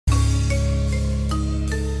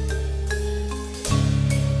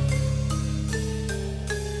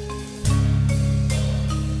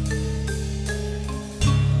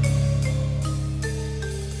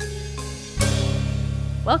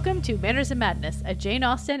Welcome to Manners and Madness, a Jane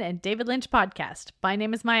Austen and David Lynch podcast. My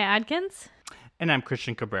name is Maya Adkins. And I'm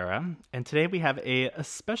Christian Cabrera. And today we have a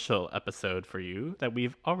special episode for you that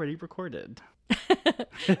we've already recorded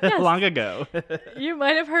long ago. You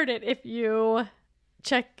might have heard it if you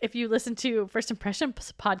listen to First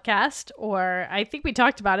Impressions podcast, or I think we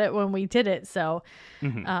talked about it when we did it. So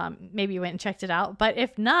maybe you went and checked it out. But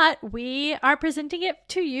if not, we are presenting it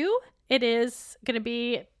to you. It is going to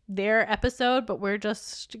be their episode, but we're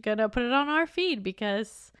just going to put it on our feed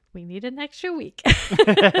because we need an extra week. We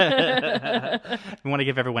want to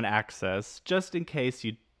give everyone access just in case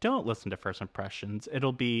you don't listen to First Impressions.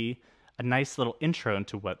 It'll be a nice little intro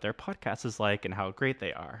into what their podcast is like and how great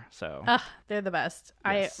they are. So they're the best.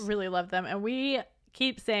 Yes. I really love them. And we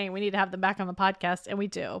keep saying we need to have them back on the podcast, and we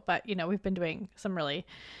do. But, we've been doing some really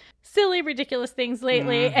silly, ridiculous things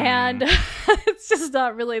lately, and it's just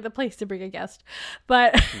not really the place to bring a guest.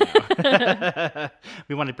 But no.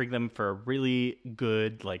 We want to bring them for a really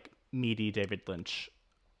good, meaty David Lynch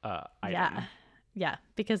item. Yeah,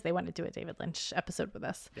 because they want to do a David Lynch episode with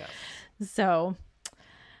us. Yes. So,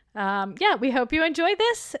 we hope you enjoy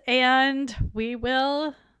this, and we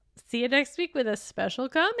will see you next week with a special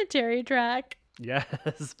commentary track. Yes,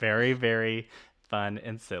 very, very fun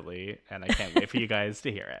and silly, and I can't wait for you guys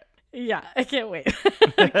to hear it. Yeah, I can't wait.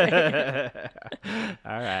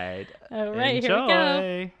 All right. Enjoy. Here we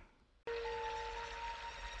go.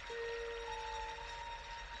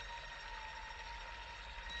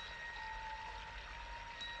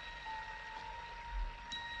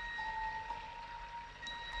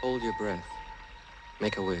 Hold your breath.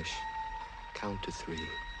 Make a wish. Count to 3.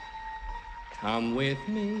 Come with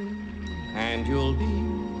me, and you'll be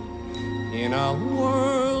in a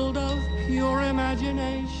world of pure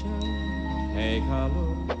imagination. Take a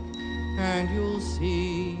look, and you'll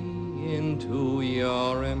see into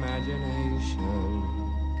your imagination.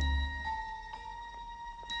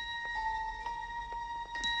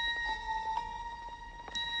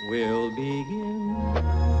 We'll begin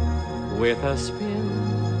with a spin,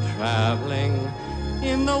 traveling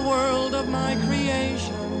in the world of my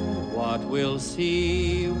creation. What we'll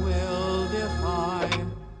see will defy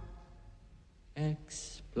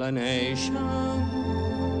explanation.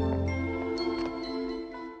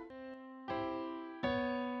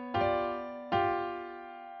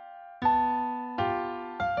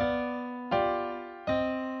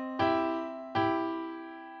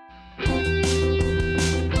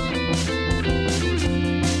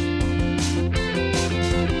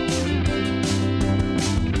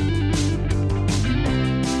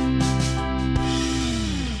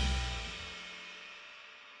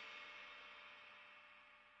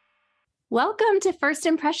 Welcome to First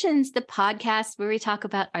Impressions, the podcast where we talk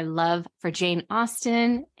about our love for Jane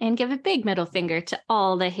Austen and give a big middle finger to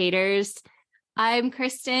all the haters. I'm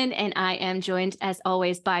Kristen, and I am joined, as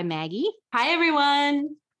always, by Maggie. Hi,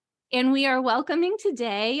 everyone. And we are welcoming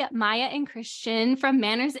today Maya and Christian from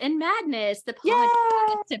Manners and Madness, the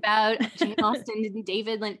podcast about Jane Austen and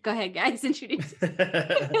David Lynch. Go ahead, guys, introduce.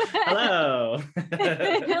 Hello.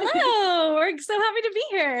 Hello. We're so happy to be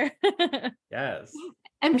here. Yes.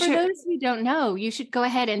 And for those who don't know, you should go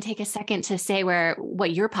ahead and take a second to say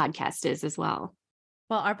what your podcast is as well.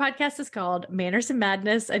 Well, our podcast is called Manners and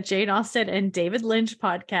Madness, a Jane Austen and David Lynch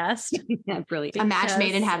podcast. Yeah, brilliant. A match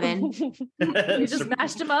made in heaven. We just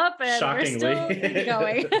mashed them up, and we're still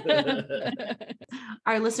going.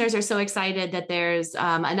 Our listeners are so excited that there's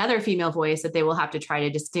another female voice that they will have to try to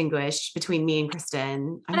distinguish between me and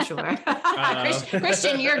Kristen, I'm sure.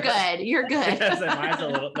 Christian, you're good. You're good.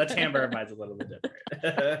 The timbre of mine's a little bit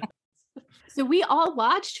different. So we all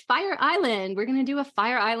watched Fire Island. We're going to do a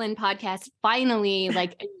Fire Island podcast finally, a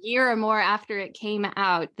year or more after it came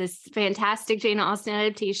out. This fantastic Jane Austen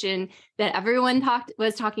adaptation that everyone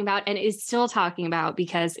was talking about and is still talking about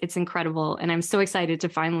because it's incredible. And I'm so excited to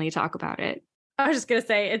finally talk about it. I was just going to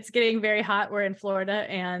say, it's getting very hot. We're in Florida,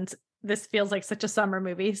 and this feels like such a summer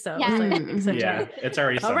movie. So yeah, it's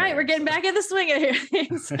already summer. All right, we're getting back in the swing of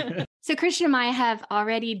things. So Christian and I have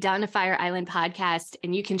already done a Fire Island podcast,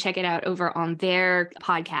 and you can check it out over on their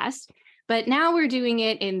podcast. But now we're doing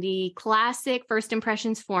it in the classic First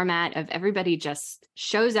Impressions format of everybody just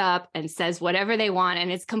shows up and says whatever they want,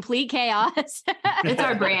 and it's complete chaos. It's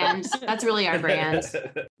our brand. That's really our brand.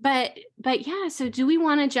 But yeah, so do we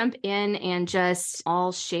want to jump in and just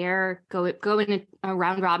all share, go in a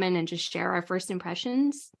round robin and just share our first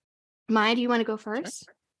impressions? Maya, do you want to go first?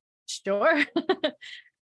 Sure.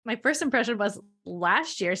 My first impression was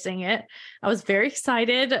last year seeing it. I was very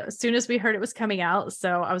excited as soon as we heard it was coming out.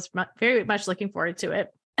 So I was very much looking forward to it.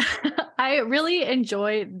 I really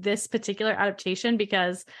enjoy this particular adaptation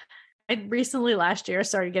because I recently last year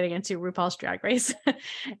started getting into RuPaul's Drag Race.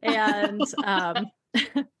 And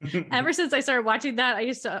ever since I started watching that,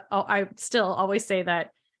 I still always say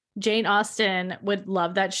that Jane Austen would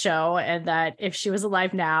love that show, and that if she was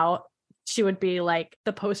alive now, she would be like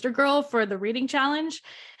the poster girl for the reading challenge.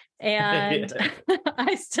 And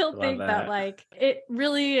I still think that like it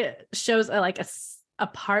really shows a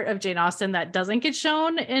part of Jane Austen that doesn't get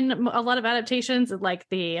shown in a lot of adaptations, like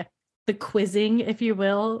the quizzing, if you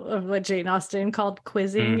will, of what Jane Austen called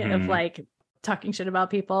quizzing, of like talking shit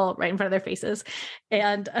about people right in front of their faces,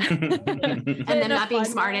 and them not being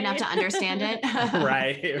smart enough to understand it.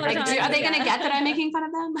 Right. Like, are they going to get that I'm making fun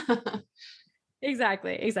of them?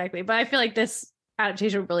 Exactly. But I feel like this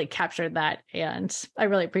adaptation really captured that, and I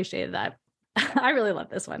really appreciated that. I really love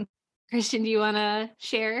this one. Christian, do you want to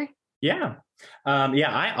share? Yeah.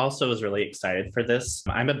 I also was really excited for this.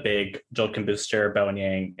 I'm a big Joel Kim Booster, Bowen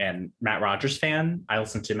Yang, and Matt Rogers fan. I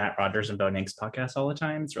listen to Matt Rogers and Bowen Yang's podcast all the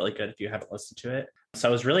time. It's really good if you haven't listened to it. So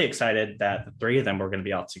I was really excited that the three of them were going to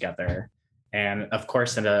be all together. And of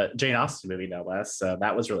course, in a Jane Austen movie, no less. So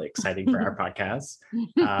that was really exciting for our podcast.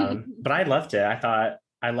 But I loved it.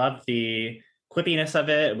 I loved the quippiness of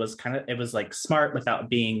it. It was like smart without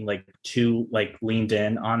being like too like leaned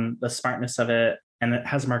in on the smartness of it. And it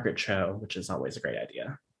has Margaret Cho, which is always a great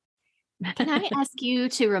idea. Can I ask you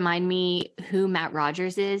to remind me who Matt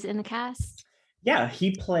Rogers is in the cast? Yeah,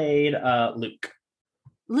 he played Luke.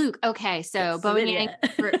 Luke. Okay. So Yes. Bowen Yang,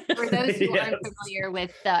 for those who Yes. aren't familiar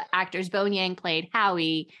with the actors, Bowen Yang played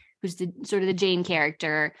Howie, who's the sort of the Jane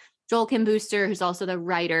character. Joel Kim Booster, who's also the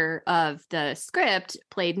writer of the script,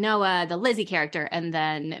 played Noah, the Lizzie character. And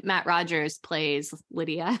then Matt Rogers plays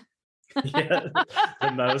Lydia. Yeah,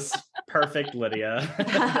 the most perfect Lydia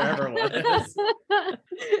there ever was.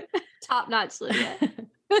 Top-notch Lydia.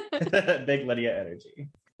 Big Lydia energy.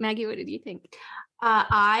 Maggie, what did you think?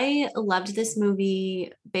 I loved this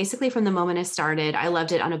movie basically from the moment it started. I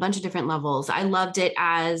loved it on a bunch of different levels. I loved it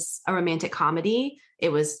as a romantic comedy.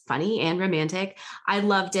 It was funny and romantic. I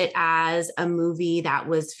loved it as a movie that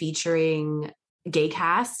was featuring gay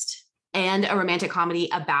cast and a romantic comedy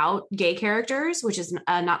about gay characters, which is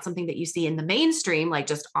not something that you see in the mainstream, like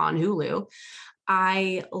just on Hulu.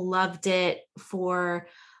 I loved it for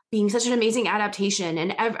being such an amazing adaptation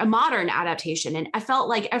and a modern adaptation. And I felt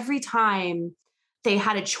like every time they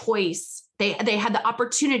had a choice, they had the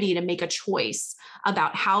opportunity to make a choice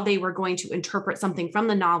about how they were going to interpret something from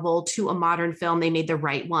the novel to a modern film. They made the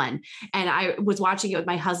right one. And I was watching it with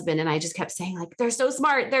my husband and I just kept saying like, they're so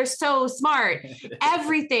smart. They're so smart.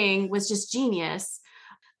 Everything was just genius.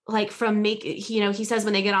 Like he says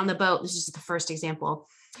when they get on the boat, this is just the first example.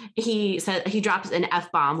 He said he drops an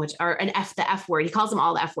F-bomb, the F word. He calls them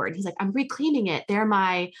all the F word. He's like, I'm reclaiming it. They're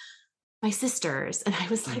my sisters. And I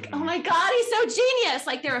was like, oh my God, he's so genius.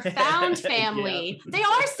 Like they're a found family. Yeah. They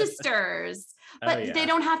are sisters, but they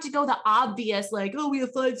don't have to go the obvious, like, oh, we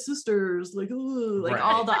have 5 sisters, like, ooh, like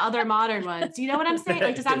all the other modern ones. You know what I'm saying?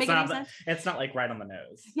 Like, does that make any sense? It's not like right on the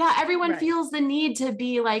nose. Yeah. Everyone feels the need to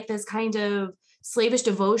be like this kind of slavish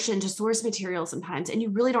devotion to source material sometimes. And you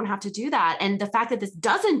really don't have to do that. And the fact that this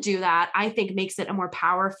doesn't do that, I think makes it a more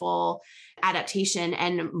powerful adaptation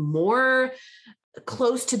and more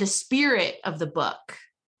close to the spirit of the book.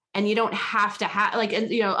 And you don't have to have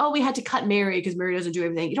we had to cut Mary because Mary doesn't do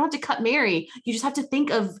everything. You don't have to cut Mary. You just have to think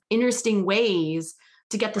of interesting ways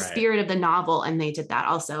to get the spirit of the novel. And they did that.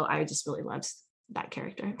 Also, I just really loved that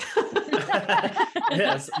character.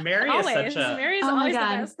 Yes, Mary is Mary's always the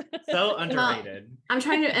best. So underrated. I'm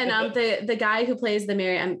trying to, and the guy who plays the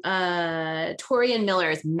Mary, Torian Miller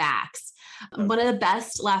is Max. One of the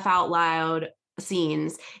best laugh out loud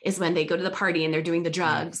scenes is when they go to the party and they're doing the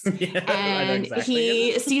drugs, and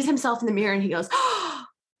he sees himself in the mirror and he goes, "Oh,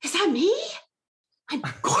 is that me? I'm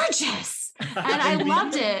gorgeous," and I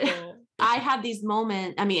loved it. I have these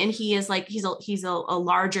moments. I mean, and he is like, he's a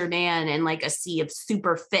larger man in like a sea of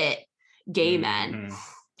super fit gay men.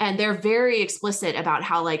 And they're very explicit about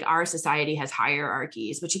how like our society has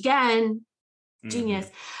hierarchies, which again, genius.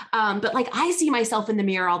 But like, I see myself in the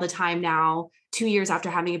mirror all the time now, 2 years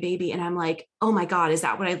after having a baby. And I'm like, oh my God, is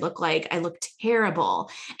that what I look like? I look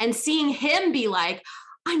terrible. And seeing him be like,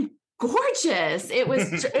 I'm gorgeous. It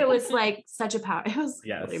was like such a power. It was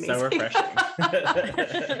really amazing. So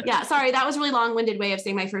refreshing. Yeah. Sorry. That was a really long-winded way of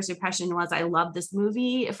saying my first impression was I love this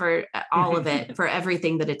movie for all of it, for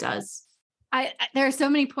everything that it does. There are so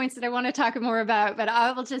many points that I want to talk more about, but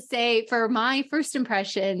I will just say for my first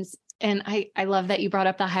impressions, and I love that you brought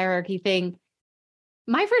up the hierarchy thing.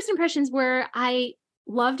 My first impressions were I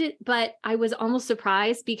loved it, but I was almost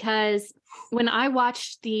surprised because when I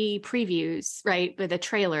watched the previews, right, with a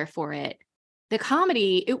trailer for it, the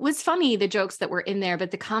comedy, it was funny, the jokes that were in there, but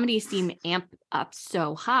the comedy seemed amped up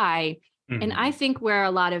so high. And I think where a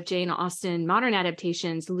lot of Jane Austen modern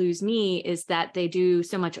adaptations lose me is that they do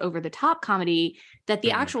so much over the top comedy that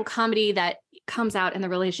the actual comedy that comes out in the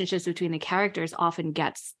relationships between the characters often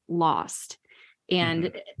gets lost.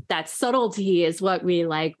 And that subtlety is what we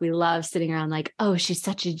like. We love sitting around like, oh, she's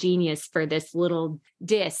such a genius for this little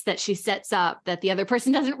diss that she sets up that the other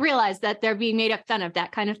person doesn't realize that they're being made up fun of,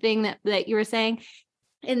 that kind of thing that you were saying.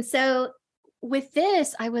 And so with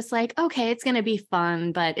this, I was like, okay, it's going to be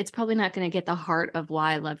fun, but it's probably not going to get the heart of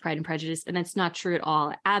why I love Pride and Prejudice. And that's not true at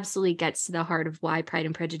all. It absolutely gets to the heart of why Pride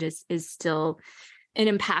and Prejudice is still an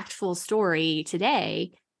impactful story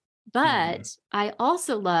today. But I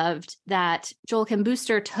also loved that Joel Kim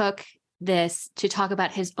Booster took this to talk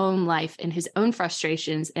about his own life and his own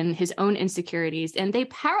frustrations and his own insecurities. And they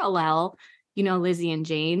parallel, Lizzie and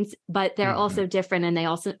Jane's, but they're also different. And they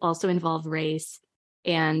also involve race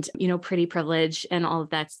and, pretty privilege and all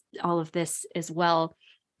of this as well.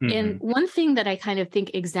 And one thing that I kind of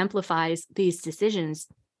think exemplifies these decisions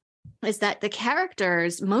is that the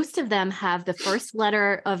characters, most of them have the first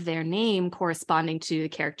letter of their name corresponding to the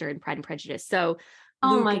character in Pride and Prejudice. So,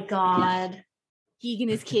 oh my God. Keegan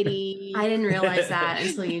is Kitty. I didn't realize that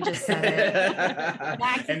until you just said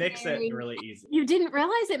it. It makes it really easy. You didn't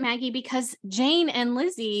realize it, Maggie, because Jane and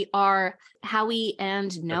Lizzie are Howie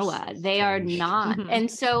and Noah. They are not.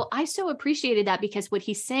 And so I so appreciated that, because what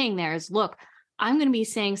he's saying there is, look, I'm going to be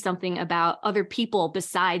saying something about other people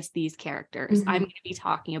besides these characters. I'm going to be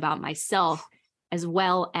talking about myself as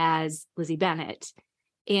well as Lizzie Bennet.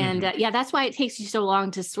 And that's why it takes you so long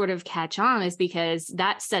to sort of catch on, is because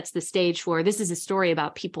that sets the stage for, this is a story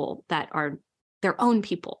about people that are their own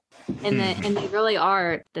people. And they really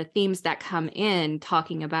are the themes that come in,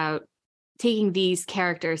 talking about taking these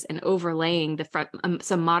characters and overlaying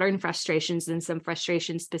some modern frustrations and some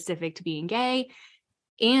frustrations specific to being gay,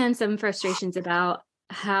 and some frustrations about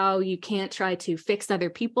how you can't try to fix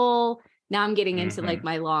other people. Now I'm getting into like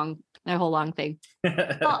my whole long thing.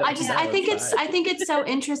 Well, I think it's so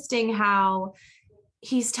interesting how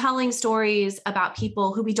he's telling stories about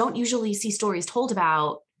people who we don't usually see stories told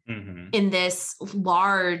about in this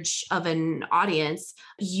large of an audience,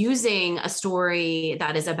 using a story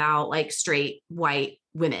that is about like straight white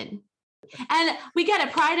women. And we get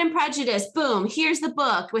a Pride and Prejudice. Boom. Here's the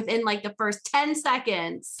book within like the first 10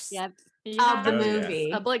 seconds of the movie.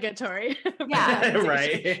 Yes. Obligatory. Yeah.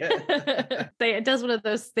 Right. It does one of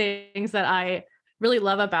those things that I really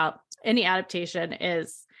love about any adaptation,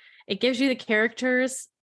 is it gives you the characters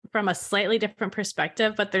from a slightly different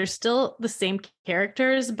perspective, but they're still the same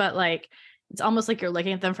characters, but like, it's almost like you're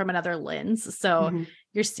looking at them from another lens. So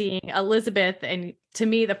you're seeing Elizabeth. And to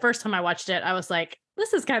me, the first time I watched it, I was like,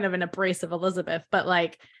 this is kind of an abrasive Elizabeth, but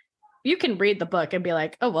like, you can read the book and be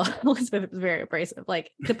like, oh, well, Elizabeth is very abrasive, like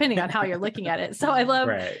depending on how you're looking at it. So I love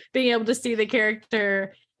being able to see the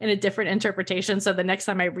character in a different interpretation. So the next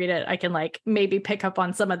time I read it, I can like maybe pick up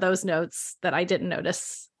on some of those notes that I didn't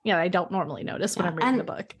notice. I don't normally notice when I'm reading the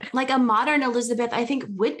book. Like a modern Elizabeth, I think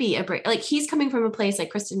would be like, he's coming from a place, like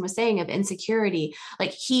Kristen was saying, of insecurity. Like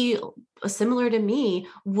he, similar to me,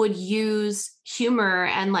 would use humor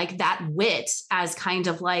and like that wit as kind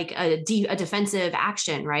of like a defensive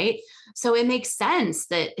action, right? So it makes sense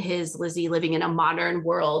that his Lizzie, living in a modern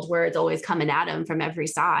world where it's always coming at him from every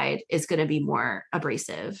side, is going to be more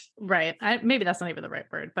abrasive. Right. Maybe that's not even the right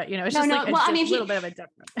word, but it's just like a little bit of a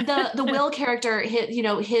difference. The Will character,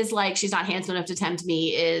 his like, she's not handsome enough to tempt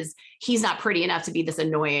me, is he's not pretty enough to be this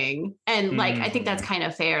annoying. And like, I think that's kind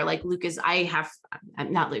of fair. Like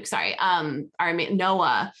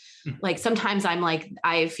Noah, like sometimes I'm like,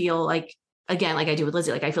 I feel like, again, like I do with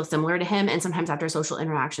Lizzie, like I feel similar to him. And sometimes after social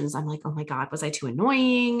interactions, I'm like, oh my God, was I too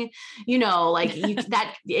annoying? Like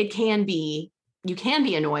you can be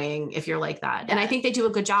annoying if you're like that. And I think they do a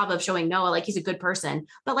good job of showing Noah, like he's a good person,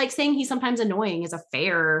 but like saying he's sometimes annoying is a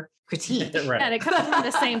fair critique. Right. And it comes from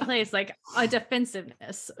the same place, like a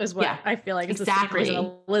defensiveness is what I feel like is the same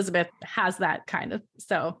reason Elizabeth has that kind of,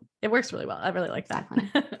 so it works really well. I really like that.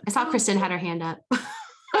 I saw Kristen had her hand up.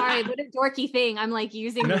 Sorry, what a dorky thing. I'm like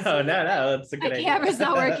using no, that's a good idea. My camera's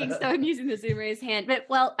not working, so I'm using the Zoom raise hand. But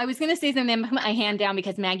I was going to say something, put my hand down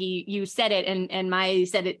because Maggie, you said it, and Mai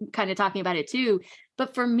said it, kind of talking about it too.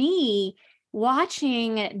 But for me,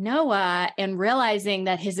 watching Noah and realizing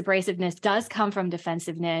that his abrasiveness does come from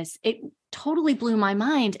defensiveness, it totally blew my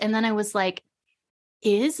mind. And then I was like,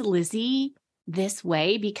 is Lizzie this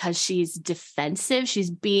way because she's defensive? She's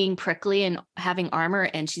being prickly and having armor,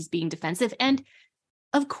 and she's being defensive. And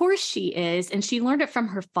of course she is. And she learned it from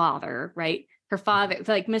her father, right? Her father,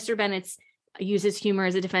 like Mr. Bennet's uses humor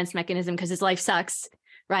as a defense mechanism because his life sucks,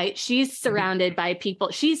 right? She's surrounded by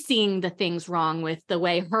people. She's seeing the things wrong with the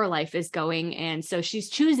way her life is going. And so she's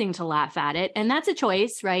choosing to laugh at it. And that's a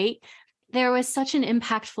choice, right? There was such an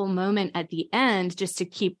impactful moment at the end, just to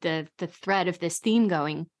keep the thread of this theme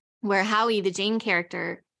going, where Howie, the Jane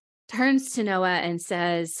character, turns to Noah and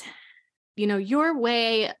says, you know, your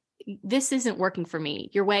way, this isn't working for me.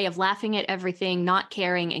 Your way of laughing at everything, not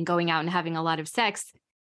caring, and going out and having a lot of sex,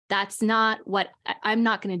 that's not what, I'm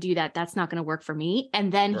not going to do that. That's not going to work for me.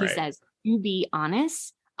 And then he says, you be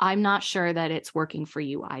honest, I'm not sure that it's working for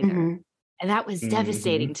you either. Mm-hmm. And that was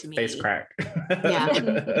devastating to me. Face crack.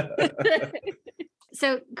 Yeah.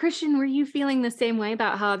 So, Christian, were you feeling the same way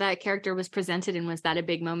about how that character was presented? And was that a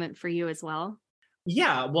big moment for you as well?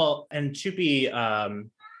 Yeah, well, and to be, I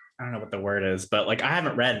don't know what the word is, but like we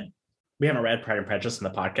haven't read Pride and Prejudice in the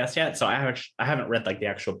podcast yet. So I haven't read like the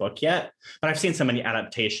actual book yet, but I've seen so many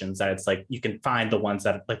adaptations that it's like, you can find the ones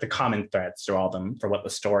that like the common threads through all of them for what the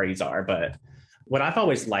stories are. But what I've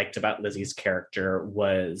always liked about Lizzie's character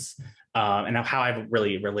was, and how I've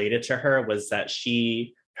really related to her, was that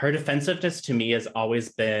her defensiveness to me has always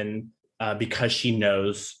been because she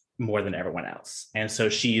knows more than everyone else. And so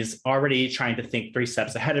she's already trying to think 3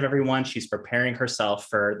 steps ahead of everyone. She's preparing herself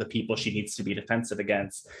for the people she needs to be defensive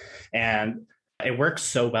against. And it works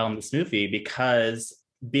so well in this movie because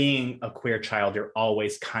being a queer child, you're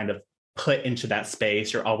always kind of put into that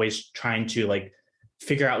space. You're always trying to like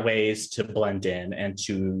figure out ways to blend in and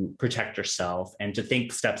to protect yourself and to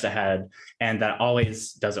think steps ahead. And that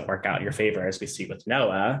always doesn't work out in your favor, as we see with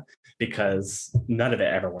Noah, because none of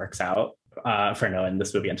it ever works out for Noah in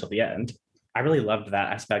this movie until the end. I really loved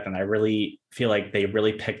that aspect. And I really feel like they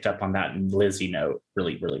really picked up on that Lizzie note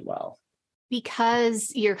really, really well.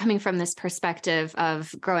 Because you're coming from this perspective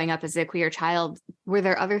of growing up as a queer child, were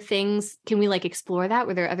there other things? Can we like explore that?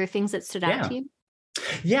 Were there other things that stood out to you?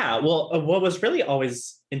 Yeah, well, what was really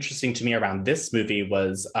always interesting to me around this movie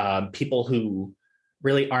was people who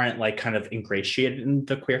really aren't like kind of ingratiated in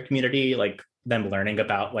the queer community, like them learning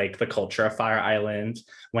about like the culture of Fire Island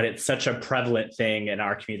when it's such a prevalent thing in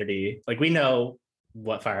our community. Like we know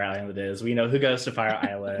what Fire Island is. We know who goes to Fire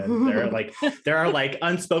Island. There are like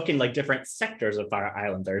unspoken like different sectors of Fire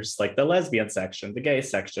Island. There's like the lesbian section, the gay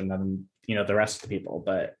section, and you know the rest of the people,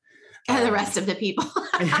 but and the rest of the people.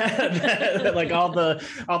 Like all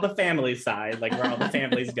the family side, like where all the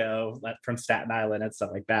families go from Staten Island and stuff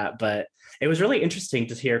like that. But it was really interesting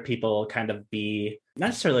to hear people kind of be not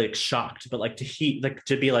necessarily like shocked, but like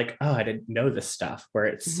to be like, oh, I didn't know this stuff, where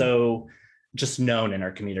it's so just known in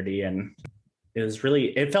our community. And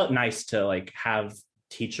it felt nice to like have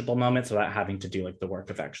teachable moments without having to do like the work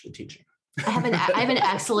of actually teaching. I have an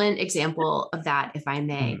excellent example of that, if I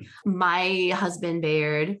may. My husband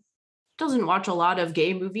Bayard doesn't watch a lot of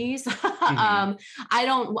gay movies. There are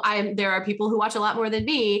people who watch a lot more than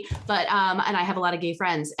me, but and I have a lot of gay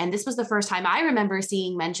friends. And this was the first time I remember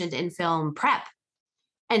seeing mentioned in film PrEP.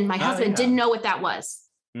 And my husband didn't know what that was.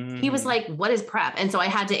 He was like, what is PrEP? And so I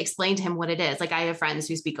had to explain to him what it is. Like I have friends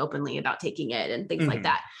who speak openly about taking it and things like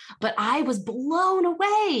that. But I was blown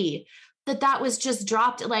away that was just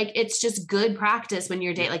dropped. Like, it's just good practice when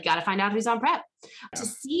you're dating, like, got to find out who's on PrEP. To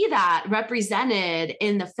see that represented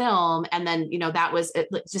in the film. And then, you know, that was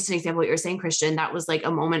just an example of what you're saying, Christian. That was like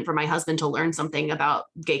a moment for my husband to learn something about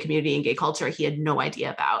gay community and gay culture he had no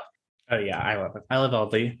idea about. Oh yeah, I love it. I love all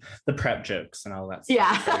the PrEP jokes and all that stuff.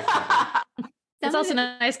 Yeah. It's also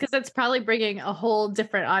nice because it's probably bringing a whole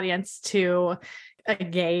different audience to a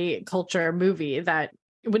gay culture movie that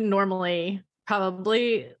wouldn't normally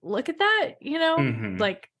probably look at that, you know,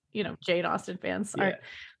 like, you know, Jane Austen fans are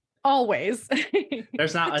always.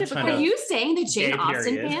 There's not a ton Are you saying that Jane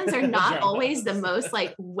Austen fans are not always the most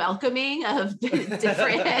like welcoming of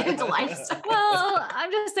different lifestyles? Well,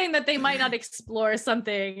 I'm just saying that they might not explore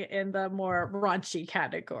something in the more raunchy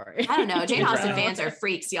category. I don't know. Jane Austen fans are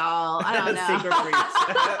freaks, y'all. I don't know.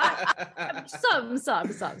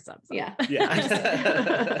 Some. Yeah.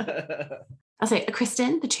 Yeah. I'll say,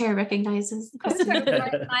 Kristen, the chair recognizes.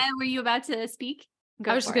 Maya, were you about to speak?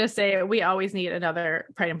 I was just going to say, we always need another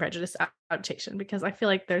Pride and Prejudice adaptation because I feel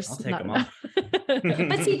like there's not enough.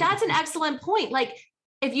 But see, that's an excellent point. Like,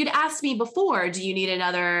 if you'd asked me before, do you need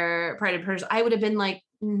another Pride and Prejudice? I would have been like,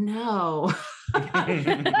 no. We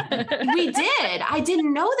did. I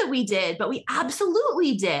didn't know that we did, but we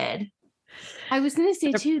absolutely did. I was going to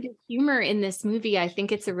say too, the humor in this movie, I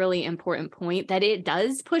think it's a really important point that it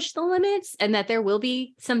does push the limits and that there will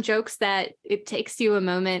be some jokes that it takes you a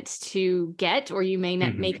moment to get, or you may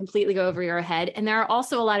not may completely go over your head. And there are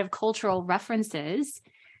also a lot of cultural references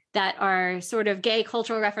that are sort of gay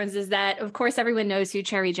cultural references that, of course, everyone knows who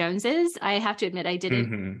Cherry Jones is. I have to admit, I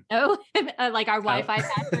didn't know. Like our Wi-Fi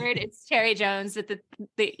password, it's Cherry Jones with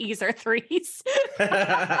the E's are 3s.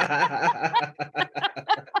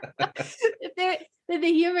 The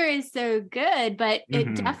humor is so good, but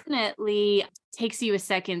it definitely takes you a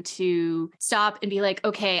second to stop and be like,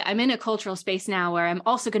 okay, I'm in a cultural space now where I'm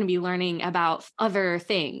also going to be learning about other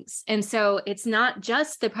things. And so it's not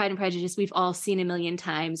just the Pride and Prejudice we've all seen a million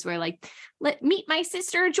times where like, meet my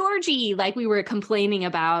sister Georgie, like we were complaining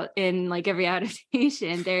about in like every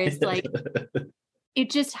adaptation. There's like, it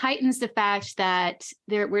just heightens the fact that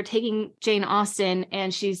we're taking Jane Austen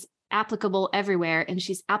and she's applicable everywhere, and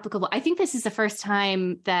she's applicable. I think this is the first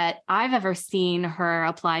time that I've ever seen her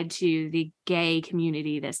applied to the gay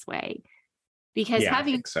community this way, because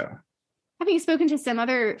having spoken to some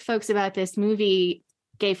other folks about this movie,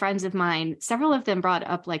 gay friends of mine, several of them brought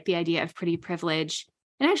up like the idea of pretty privilege,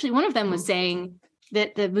 and actually one of them was saying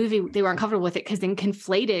that the movie, they were uncomfortable with it because they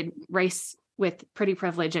conflated race with pretty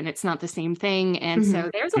privilege, and it's not the same thing. And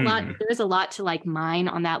so there's a lot to like mine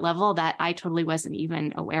on that level that I totally wasn't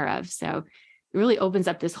even aware of. So it really opens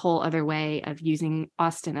up this whole other way of using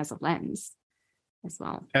Austen as a lens as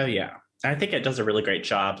well. Oh yeah. I think it does a really great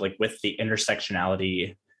job, like with the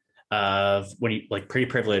intersectionality of when you like pretty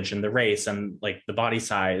privilege and the race and like the body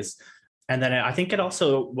size. And then I think it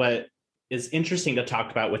also, what is interesting to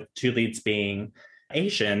talk about with two leads being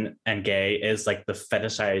Asian and gay is like the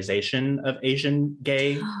fetishization of Asian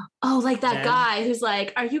gay. Oh, like that guy who's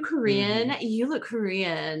like, are you Korean? You look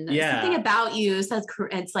Korean. Yeah. Something about you says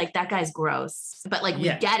it's like that guy's gross. But like we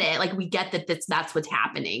get it. Like we get that that's what's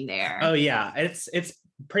happening there. Oh yeah. It's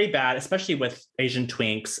pretty bad, especially with Asian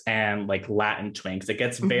twinks and like Latin twinks. It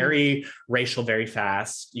gets very racial very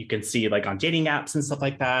fast. You can see like on dating apps and stuff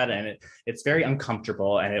like that. And it's very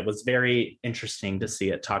uncomfortable. And it was very interesting to see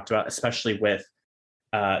it talked about, especially with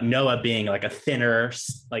Noah being like a thinner,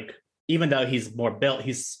 like even though he's more built,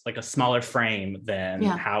 he's like a smaller frame than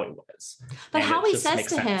Howie was. But and Howie says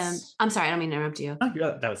to him, I'm sorry, I don't mean to interrupt you. Oh,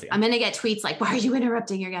 that was the I'm going to get tweets like, why are you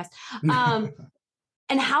interrupting your guest?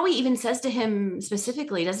 And Howie even says to him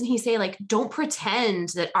specifically, doesn't he say like, don't pretend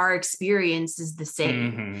that our experience is the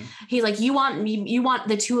same. He's like, you want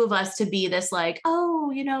the two of us to be this like,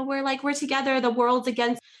 oh, you know, we're together, the world's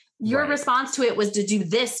against. Your response to it was to do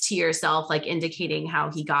this to yourself, like indicating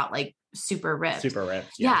how he got like super ripped.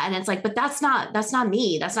 Yeah. And it's like, but that's not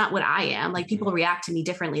me. That's not what I am. Like people react to me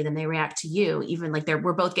differently than they react to you. Even like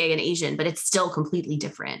we're both gay and Asian, but it's still completely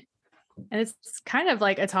different. And it's kind of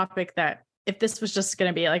like a topic that if this was just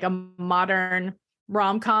going to be like a modern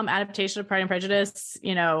rom-com adaptation of Pride and Prejudice,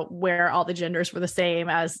 you know, where all the genders were the same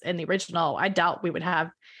as in the original, I doubt we would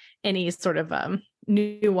have any sort of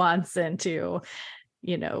nuance into,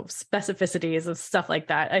 you know, specificities of stuff like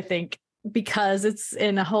that. I think because it's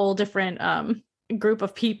in a whole different group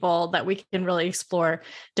of people that we can really explore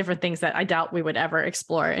different things that I doubt we would ever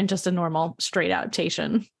explore in just a normal straight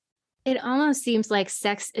adaptation. It almost seems like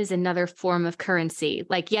sex is another form of currency.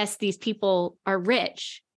 Like, yes, these people are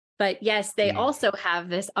rich, but yes, they also have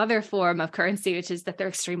this other form of currency, which is that they're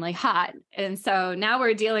extremely hot. And so now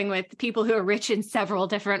we're dealing with people who are rich in several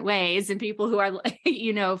different ways and people who are,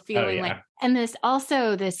 you know, feeling like, and this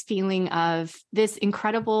feeling of this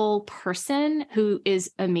incredible person who is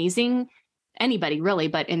amazing, anybody really,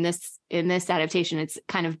 but in this adaptation, it's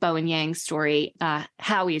kind of Bowen Yang's story,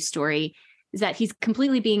 Howie's story, is that he's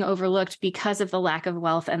completely being overlooked because of the lack of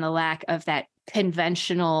wealth and the lack of that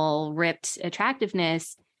conventional ripped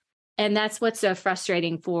attractiveness. And that's what's so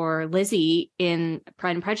frustrating for Lizzie in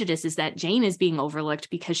Pride and Prejudice, is that Jane is being overlooked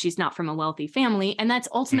because she's not from a wealthy family. And that's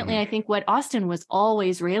ultimately, I think, what Austen was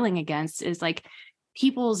always railing against, is like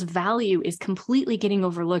people's value is completely getting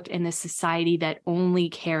overlooked in this society that only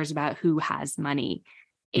cares about who has money.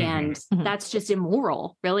 And that's just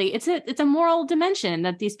immoral, really. It's a moral dimension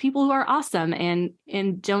that these people who are awesome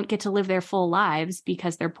and don't get to live their full lives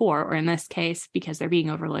because they're poor, or in this case, because they're being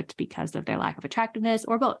overlooked because of their lack of attractiveness,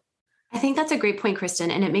 or both. I think that's a great point,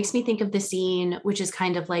 Kristen. And it makes me think of the scene, which is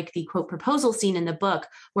kind of like the quote proposal scene in the book,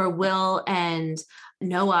 where Will and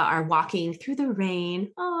Noah are walking through the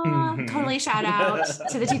rain. Oh, totally shout out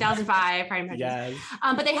to the 2005 Pride and Prejudice. Yes.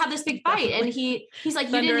 But they have this big fight, and he's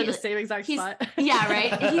like, you didn't the same exact spot. Yeah,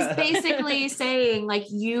 right. He's basically saying like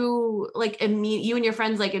you and your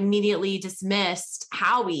friends like immediately dismissed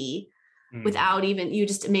Howie without even, you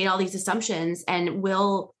just made all these assumptions. And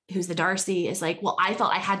Will, who's the Darcy, is like, well, I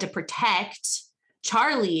felt I had to protect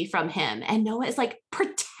Charlie from him. And Noah is like,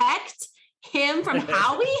 protect him from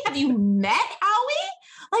Howie? Have you met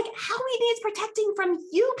Howie? Like Howie needs protecting from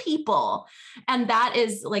you people. And that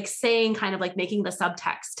is like saying kind of like making the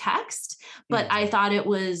subtext text. But I thought it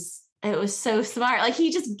was so smart. Like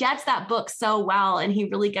he just gets that book so well, and he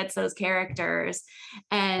really gets those characters,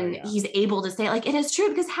 and he's able to say like, it is true,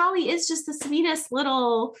 because Howie is just the sweetest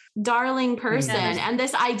little darling person. And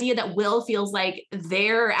this idea that Will feels like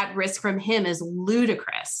they're at risk from him is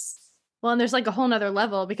ludicrous. Well, and there's like a whole nother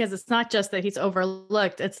level, because it's not just that he's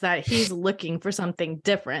overlooked, it's that he's looking for something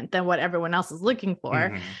different than what everyone else is looking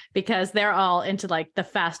for, because they're all into like the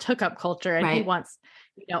fast hookup culture, and he wants,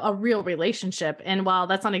 a real relationship. And while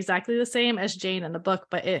that's not exactly the same as Jane in the book,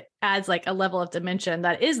 but it adds like a level of dimension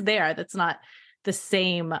that is there, that's not the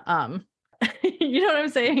same. You know what I'm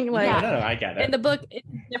saying? Like, no, I get it. In the book, it's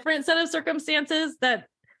a different set of circumstances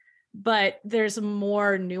but there's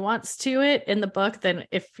more nuance to it in the book than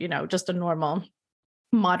if, just a normal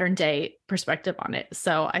modern day perspective on it.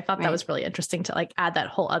 So I thought that was really interesting to like add that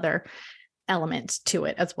whole other element to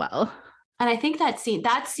it as well. And I think that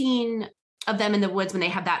scene of them in the woods when they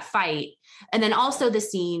have that fight, and then also the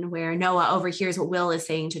scene where Noah overhears what Will is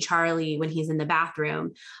saying to Charlie when he's in the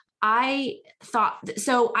bathroom. I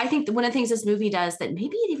think one of the things this movie does that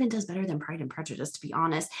maybe it even does better than Pride and Prejudice, to be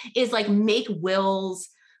honest, is like make Will's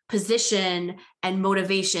position and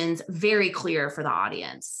motivations very clear for the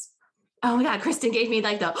audience. Oh my God, Kristen gave me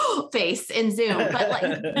like the face in Zoom. But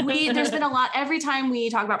like there's been a lot, every time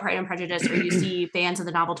we talk about Pride and Prejudice, or you see fans of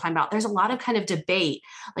the novel talking about, there's a lot of kind of debate,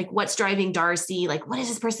 like what's driving Darcy? Like, what is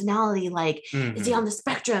his personality? Like, is he on the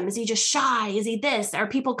spectrum? Is he just shy? Is he this? Are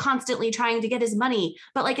people constantly trying to get his money?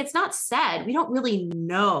 But like, it's not said. We don't really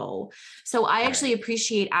know. So I actually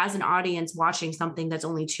appreciate, as an audience watching something that's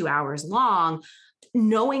only 2 hours long,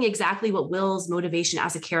 knowing exactly what Will's motivation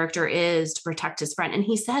as a character is to protect his friend. And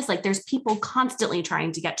he says like, there's people constantly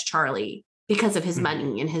trying to get to Charlie because of his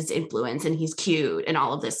money and his influence, and he's cute and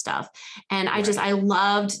all of this stuff. And I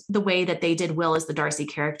loved the way that they did Will as the Darcy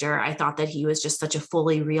character. I thought that he was just such a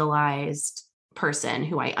fully realized person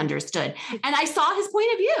who I understood. And I saw his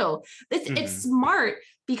point of view. It's smart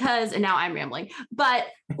because, and now I'm rambling, but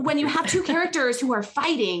when you have two characters who are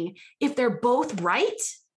fighting, if they're both right,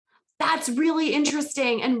 that's really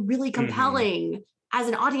interesting and really compelling as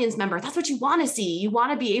an audience member. That's what you want to see. You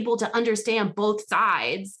want to be able to understand both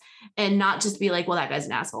sides and not just be like, well, that guy's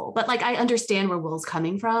an asshole. But like, I understand where Will's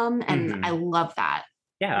coming from, and I love that.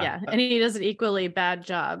 Yeah. And he does an equally bad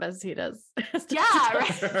job as he does. Yeah,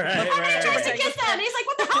 right. Right. Tries to kiss them. He's like,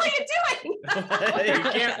 what the hell are you doing?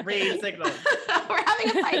 You can't read signals. We're having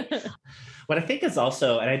a fight. What I think is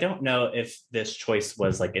also, and I don't know if this choice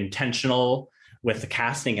was like intentional with the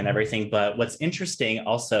casting and everything, but what's interesting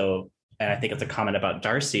also, and I think it's a comment about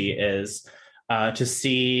Darcy, is to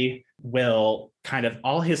see Will kind of,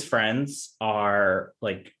 all his friends are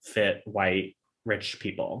like fit, white, rich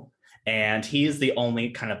people. And he's the only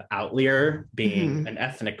kind of outlier, being an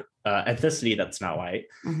ethnicity that's not white.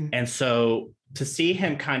 And so to see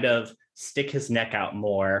him kind of stick his neck out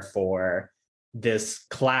more for this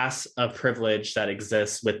class of privilege that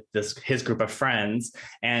exists with his group of friends,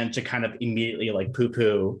 and to kind of immediately like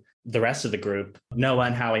poo-poo the rest of the group, Noah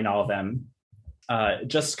and Howie and all of them,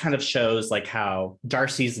 just kind of shows like how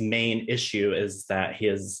Darcy's main issue is that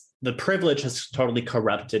the privilege has totally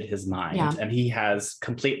corrupted his mind, and he has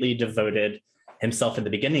completely devoted himself in the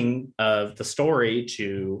beginning of the story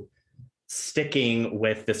to sticking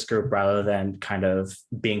with this group rather than kind of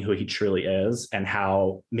being who he truly is. And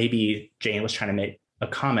how maybe Jane was trying to make a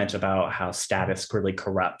comment about how status really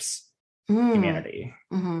corrupts humanity,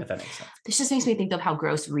 if that makes sense. This just makes me think of how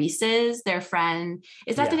gross Reese is, their friend.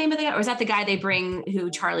 Is that the name of the guy? Or is that the guy they bring who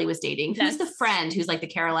Charlie was dating? Who's the friend who's like the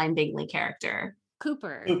Caroline Bingley character?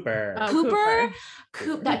 Cooper. Cooper.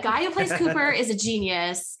 That guy who plays Cooper is a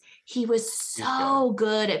genius. He was so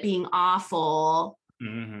good at being awful.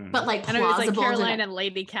 But like plausible. And it was like Caroline and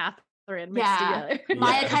Lady Catherine mixed together.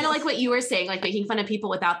 Maya, kind of like what you were saying, like making fun of people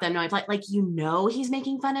without them knowing, like he's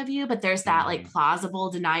making fun of you, but there's that like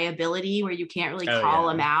plausible deniability where you can't really call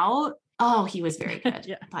him out. Oh, he was very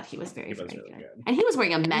good. I thought he was very, very good. And he was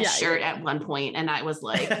wearing a mesh shirt at one point, and I was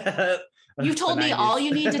like, you've told me all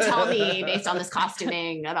you need to tell me based on this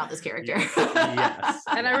costuming about this character. Yes.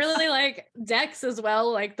 And I really like Dex as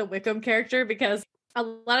well, like the Wickham character, because a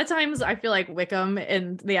lot of times I feel like Wickham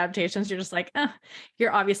in the adaptations, you're just like,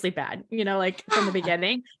 you're obviously bad, like from the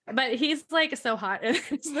beginning. But he's like so hot and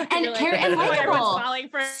likable,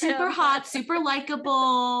 super hot, super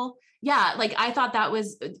likable. Yeah, like I thought that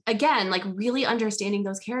was, again, like really understanding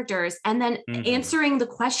those characters and then answering the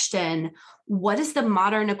question, what is the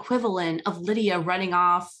modern equivalent of Lydia running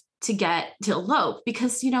off to get to elope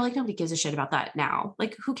because, like nobody gives a shit about that now.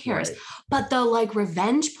 Like who cares? Right. But the like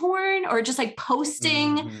revenge porn or just like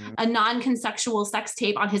posting a non-consensual sex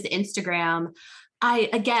tape on his Instagram,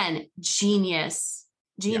 genius.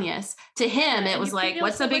 Yeah. To him, it was like,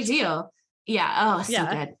 what's the big deal? Yeah. Oh, so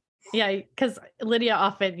good. Yeah. Because Lydia,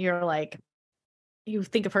 often you're like, you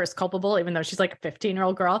think of her as culpable, even though she's like a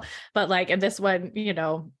 15-year-old girl. But like in this one,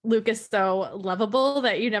 Luke is so lovable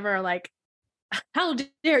that you never are like, how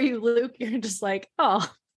dare you, Luke? You're just like, oh,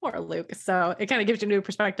 poor Luke. So it kind of gives you a new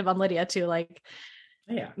perspective on Lydia too. Like,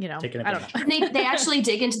 I don't know. They actually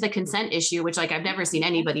dig into the consent issue, which like I've never seen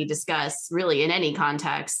anybody discuss really in any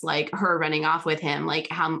context, like her running off with him, like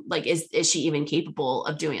how, like, is she even capable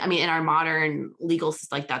of doing, I mean, in our modern legal,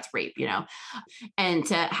 like that's rape, and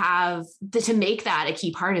to make that a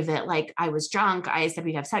key part of it. Like I was drunk. I said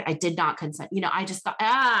we'd have sex. I did not consent. I just thought,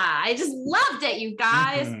 I just loved it. You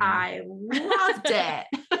guys, I loved it.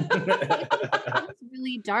 It's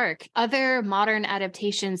really dark. Other modern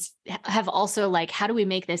adaptations have also like, how do we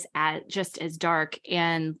make this just as dark?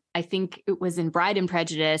 And I think it was in Bride and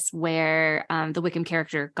Prejudice where the Wickham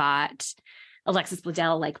character got Alexis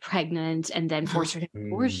Bledel like pregnant and then forced her to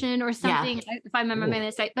abortion or something. Yeah. If I remember my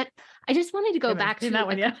mistake, but I just wanted to go back to that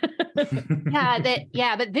one.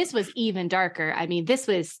 Yeah. But this was even darker. I mean, this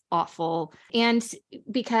was awful. And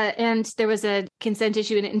there was a consent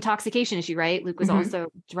issue and an intoxication issue, right? Luke was also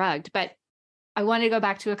drugged, but I wanted to go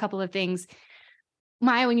back to a couple of things.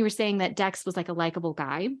 Maya, when you were saying that Dex was like a likable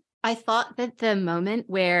guy, I thought that the moment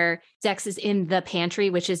where Dex is in the pantry,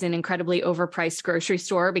 which is an incredibly overpriced grocery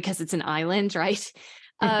store because it's an island, right?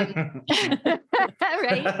 Right?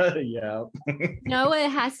 Yeah. Noah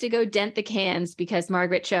has to go dent the cans because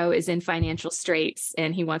Margaret Cho is in financial straits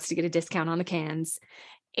and he wants to get a discount on the cans.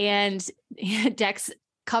 And Dex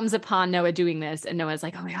comes upon Noah doing this and Noah's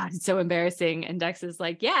like, oh my God, it's so embarrassing. And Dex is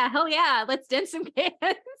like, yeah, hell yeah, let's dent some cans.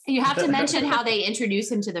 You have to mention how they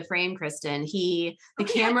introduce him to the frame, Kristen. The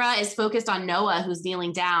camera is focused on Noah, who's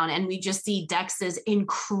kneeling down, and we just see Dex's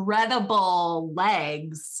incredible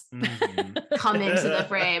legs come into the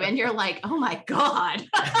frame. And you're like, oh my God.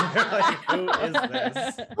 Like, who is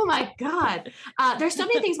this? Oh my God. There's so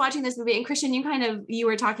many things watching this movie. And Christian, you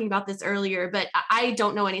were talking about this earlier, but I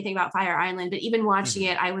don't know anything about Fire Island, but even watching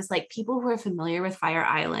it, I was like, people who are familiar with Fire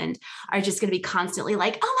Island are just going to be constantly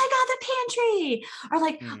like, oh my God, the pantry, or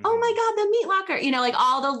like, oh my God, the meat locker, like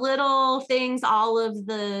all the little things, all of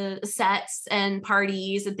the sets and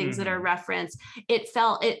parties and things that are referenced. It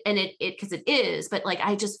felt it, and it because it is, but like,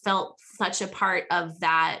 I just felt such a part of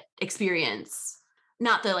that experience.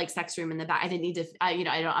 Not the like sex room in the back. I didn't need to,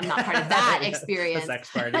 I'm not part of that experience. The sex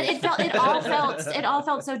party. But it all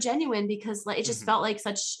felt so genuine because like, it just felt like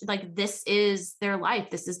such, like, this is their life.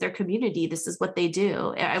 This is their community. This is what they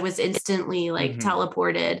do. I was instantly like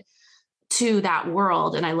teleported to that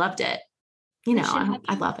world and I loved it.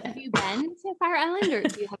 I love it. Have you been to Fire Island or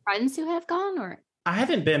do you have friends who have gone or? I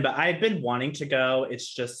haven't been, but I've been wanting to go.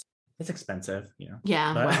 It's expensive,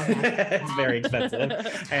 Yeah. It's very expensive.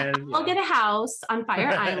 And I'll get a house on Fire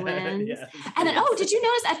Island. And then, did you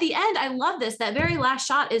notice at the end, I love this, that very last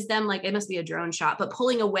shot is them, like, it must be a drone shot, but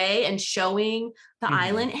pulling away and showing the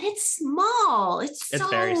island. And it's small. It's so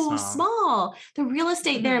very small. The real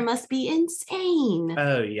estate there must be insane.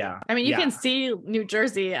 Oh yeah. I mean, you can see New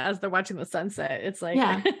Jersey as they're watching the sunset. It's like,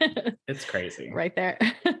 it's crazy right there.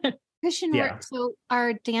 Christian, so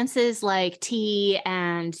our dances like tea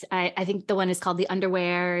and I think the one is called the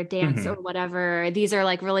underwear dance or whatever. These are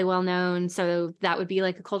like really well known. So that would be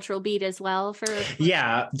like a cultural beat as well for.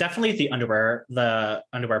 Yeah, definitely the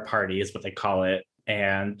underwear party is what they call it.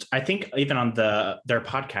 And I think even on their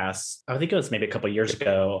podcast, I think it was maybe a couple of years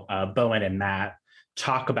ago, Bowen and Matt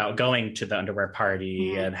talk about going to the underwear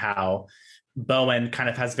party and how Bowen kind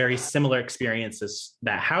of has very similar experiences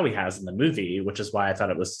that Howie has in the movie, which is why I thought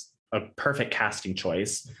it was a perfect casting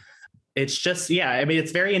choice. It's just,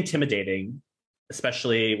 it's very intimidating,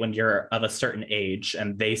 especially when you're of a certain age,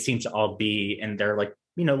 and they seem to all be in their like,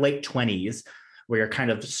 late 20s, where you're kind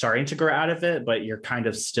of starting to grow out of it, but you're kind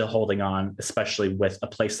of still holding on, especially with a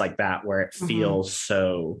place like that where it feels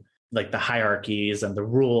so like the hierarchies and the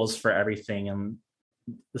rules for everything and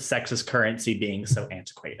the sexist currency being so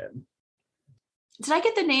antiquated. Did I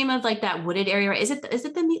get the name of like that wooded area? Is it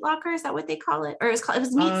the meat locker? Is that what they call it? Or it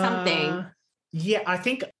was meat something. Yeah, I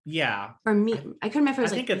think, Or meat. I couldn't remember. I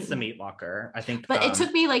think it's the meat locker. I think. But it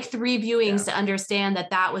took me like 3 viewings to understand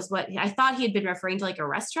that was what I thought he had been referring to, like a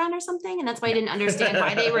restaurant or something. And that's why I didn't understand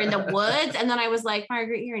why they were in the woods. And then I was like,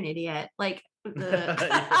 Margaret, you're an idiot. Like,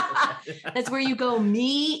 that's where you go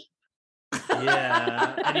meet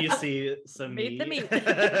Yeah. And you see some Meet the meat.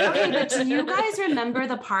 Okay, but do you guys remember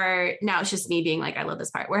the part? Now it's just me being like, I love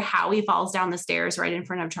this part where Howie falls down the stairs right in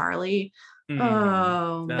front of Charlie.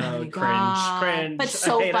 Oh my God. Cringe. But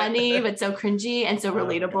so funny, but so cringy and so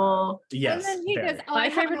relatable. Yes. And then he very. goes, "Oh, I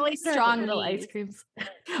have really strong little knees." ice creams.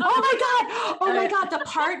 Oh my God. The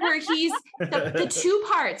part where he's the two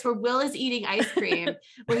parts where Will is eating ice cream,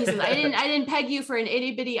 where he says, I didn't peg you for an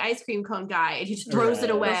itty bitty ice cream cone guy. And he just throws it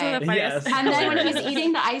away. Those are the funniest. Yes. And then when he's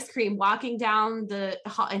eating the ice cream, walking down the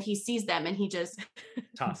hall, and he sees them and he just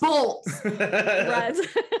bolts. Runs.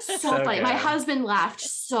 So So funny. good. My husband laughed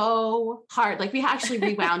so hard. Like we actually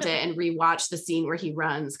rewound it and rewatched the scene where he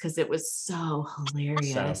runs because it was so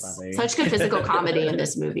hilarious. So funny. Such good physical comedy in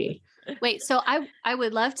this movie. Wait, so I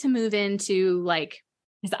would love to move into like,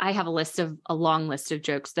 because I have a long list of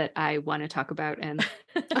jokes that I want to talk about. And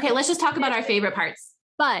Okay, let's just talk about our favorite parts.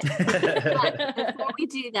 but before we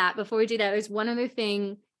do that, there's one other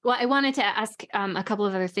thing. Well, I wanted to ask a couple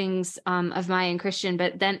of other things of Maya and Christian,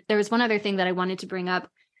 but then there was one other thing that I wanted to bring up,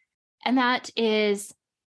 and that is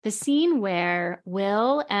the scene where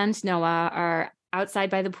Will and Noah are outside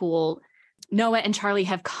by the pool. Noah and Charlie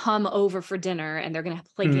have come over for dinner and they're going to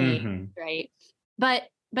play games, right?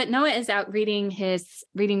 But Noah is out reading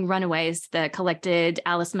Runaways, the collected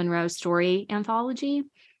Alice Munro story anthology.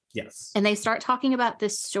 Yes. And they start talking about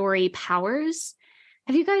this story, Powers.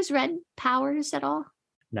 Have you guys read Powers at all?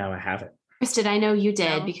 No, I haven't. Kristen, I know you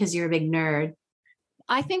did No. because you're a big nerd.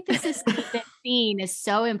 I think this scene is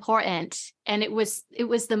so important. And it was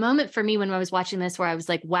the moment for me when I was watching this where I was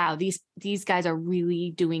like, wow, these guys are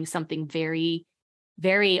really doing something very,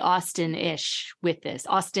 very Austen-ish with this,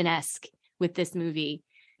 Austen-esque with this movie.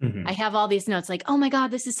 Mhm. I have all these notes like, oh my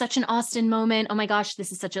God, this is such an Austen moment. Oh my gosh,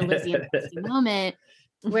 this is such a Lizzie and Lucy moment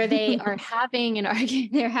where they are having an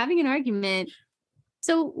argument. They're having an argument.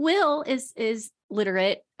 So Will is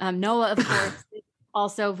literate. Noah, of course, is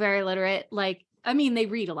also very literate. Like, I mean, they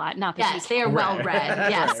read a lot. Not that Yes, they are well read.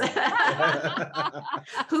 Yes.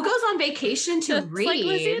 Who goes on vacation to It's read? like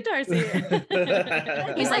Lizzie and Darcy.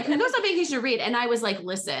 He's like, who goes on vacation to read? And I was like,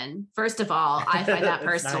 listen, first of all, I find that That's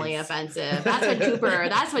personally nice. offensive.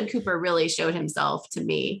 That's when Cooper really showed himself to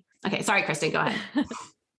me. Okay, sorry, Kristen, go ahead.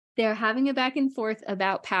 They're having a back and forth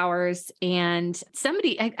about Powers, and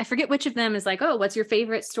somebody, I forget which of them, is like, oh, what's your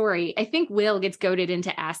favorite story? I think Will gets goaded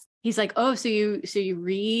into ask. He's like, oh, so you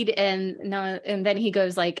read, and no, and then he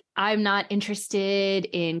goes like, I'm not interested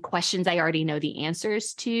in questions I already know the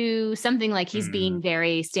answers to. Something like he's being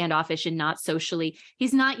very standoffish and not socially.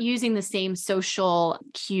 He's not using the same social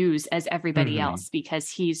cues as everybody else because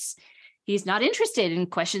he's not interested in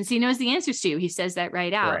questions he knows the answers to. He says that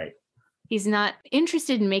right out. Right. He's not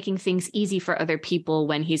interested in making things easy for other people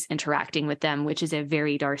when he's interacting with them, which is a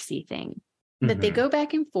very Darcy thing. But they go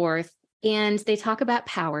back and forth and they talk about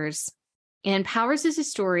Powers. And Powers is a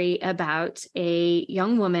story about a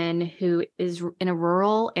young woman who is in a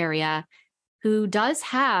rural area who does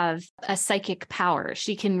have a psychic power.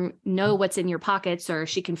 She can know what's in your pockets, or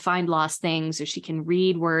she can find lost things, or she can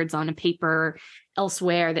read words on a paper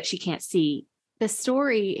elsewhere that she can't see. The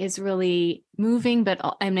story is really moving,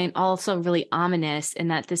 but I mean, also really ominous in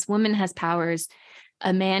that this woman has powers.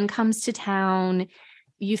 A man comes to town.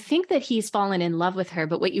 You think that he's fallen in love with her,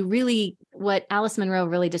 but what Alice Munro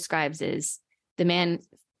really describes is the man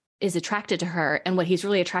is attracted to her. And what he's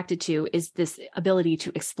really attracted to is this ability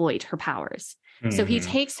to exploit her powers. So he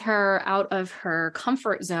takes her out of her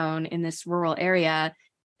comfort zone in this rural area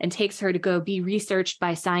and takes her to go be researched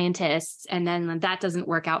by scientists. And then when that doesn't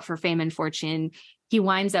work out for fame and fortune, he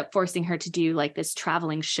winds up forcing her to do like this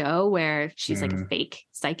traveling show where she's like a fake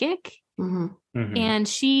psychic. And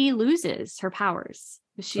she loses her powers.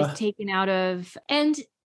 She's taken out of, and,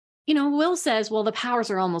 you know, Will says, well, the powers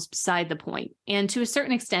are almost beside the point. And to a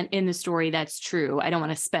certain extent in the story, that's true. I don't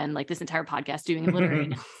want to spend like this entire podcast doing a literary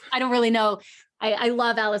analysis. I don't really know. I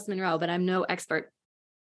love Alice Munro, but I'm no expert.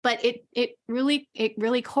 But it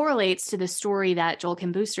really correlates to the story that Joel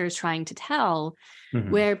Kim Booster is trying to tell,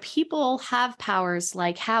 where people have powers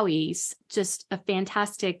like Howie's, just a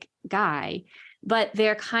fantastic guy, but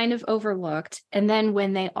they're kind of overlooked. And then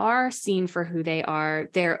when they are seen for who they are,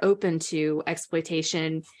 they're open to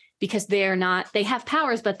exploitation because they have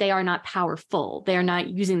powers, but they are not powerful. They are not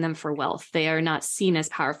using them for wealth. They are not seen as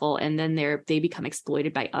powerful. And then they become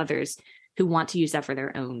exploited by others who want to use that for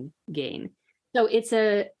their own gain. So it's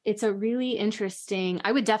a really interesting,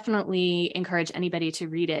 I would definitely encourage anybody to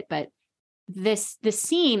read it, but the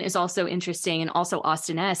scene is also interesting and also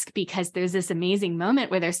Austen-esque because there's this amazing moment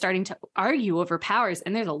where they're starting to argue over powers.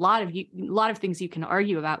 And there's a lot of things you can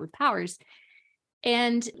argue about with powers.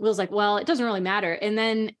 And Will's like, well, it doesn't really matter. And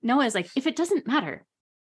then Noah's like, if it doesn't matter,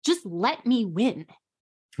 just let me win.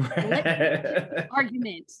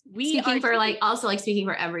 Argument. Speaking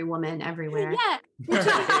for every woman everywhere. Yeah.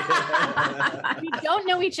 We don't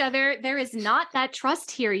know each other. There is not that trust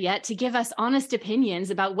here yet to give us honest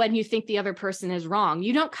opinions about when you think the other person is wrong.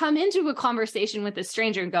 You don't come into a conversation with a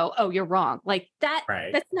stranger and go, oh, you're wrong. Like that.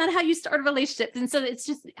 Right. That's not how you start a relationship. And so it's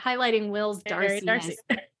just highlighting Will's Darcy.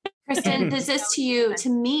 Kristen, does this to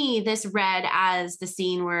me, this read as the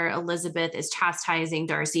scene where Elizabeth is chastising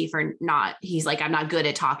Darcy for he's like, I'm not good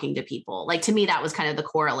at talking to people. Like, to me, that was kind of the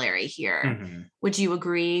corollary here. Mm-hmm. Would you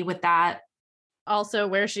agree with that? Also,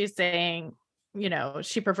 where she's saying,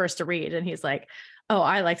 she prefers to read. And he's like, oh,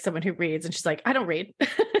 I like someone who reads. And she's like, I don't read.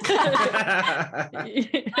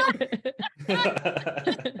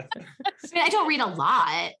 I don't read a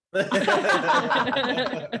lot. I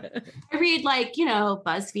read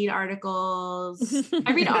BuzzFeed articles.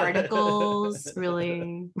 I read articles,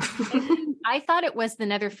 really. I thought it was the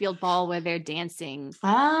Netherfield ball where they're dancing.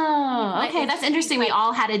 Oh, okay. That's interesting. We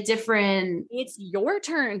all had a different. It's your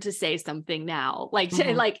turn to say something now.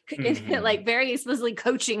 Very explicitly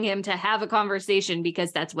coaching him to have a conversation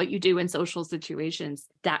because that's what you do in social situations.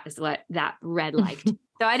 That is what that read liked.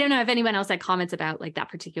 So I don't know if anyone else had comments about that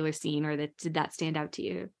particular scene or did that stand out to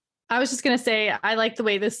you? I was just going to say, I like the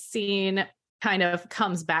way this scene kind of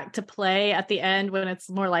comes back to play at the end when it's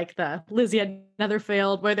more like the Lizzie and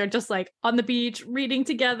Netherfield, where they're just on the beach reading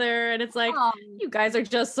together. And it's like, you guys are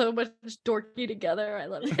just so much dorky together. I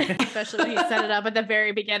love it. Especially when he set it up at the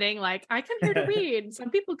very beginning. Like, I come here to read.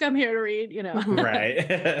 Some people come here to read,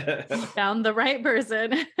 Right. Found the right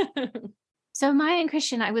person. So Maya and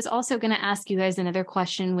Christian, I was also going to ask you guys another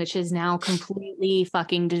question, which has now completely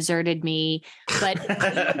fucking deserted me. But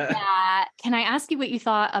can I ask you what you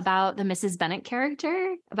thought about the Mrs. Bennet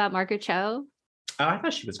character, about Margaret Cho? Oh, I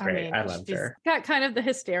thought she was great. I loved her. Got kind of the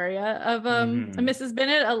hysteria of Mrs.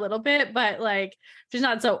 Bennet a little bit, but she's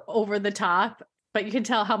not so over the top. But you can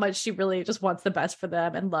tell how much she really just wants the best for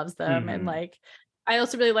them and loves them. And I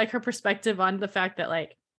also really like her perspective on the fact that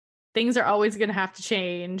things are always going to have to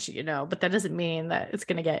change, but that doesn't mean that it's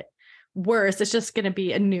going to get worse. It's just going to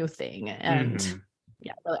be a new thing. And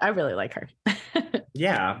yeah, I really like her.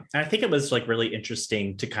 Yeah. I think it was really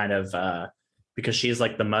interesting to kind of, because she's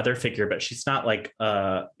the mother figure, but she's not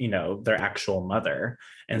their actual mother.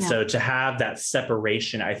 And so to have that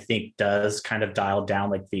separation, I think does kind of dial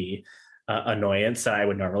down the annoyance that I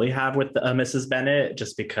would normally have with Mrs. Bennet,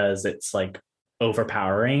 just because it's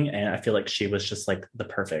overpowering, and I feel she was just the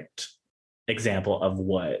perfect example of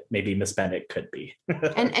what maybe Miss Bennet could be.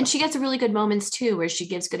 and she gets really good moments too, where she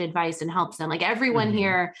gives good advice and helps them. Everyone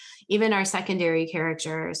here, even our secondary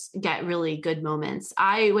characters, get really good moments.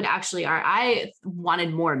 I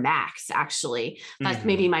wanted more Max, actually. That's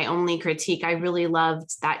maybe my only critique. I really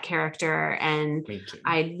loved that character, and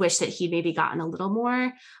I wish that he'd maybe gotten a little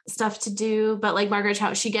more stuff to do. But Margaret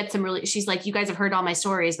Cho, she gets some really, she's you guys have heard all my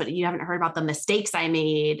stories, but you haven't heard about the mistakes I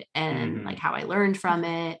made and how I learned from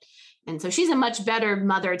it. And so she's a much better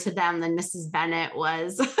mother to them than Mrs. Bennet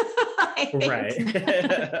was. Right.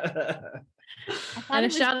 And a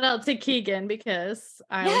shout out to Keegan, because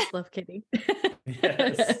I always love Kitty.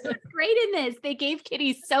 Yes. Great in this. They gave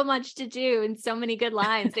Kitty so much to do and so many good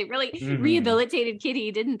lines. They really rehabilitated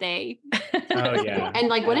Kitty, didn't they? Oh, yeah. And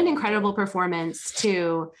what an incredible performance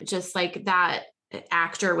too. Just that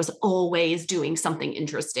actor was always doing something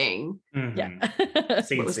interesting. Yeah.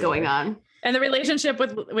 What was going on? And the relationship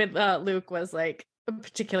with Luke was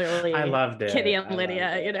particularly I loved it. Kitty and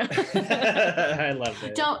Lydia, I loved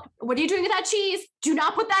it. What are you doing with that cheese? Do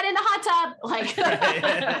not put that in the hot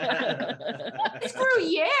tub. Screw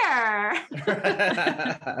yeah.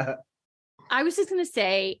 I was just going to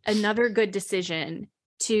say another good decision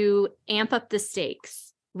to amp up the stakes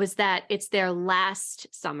was that it's their last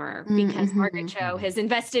summer, because Margaret Cho has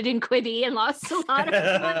invested in Quibi and lost a lot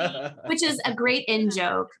of money. Which is a great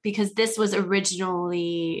in-joke, because this was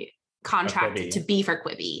originally contracted to be for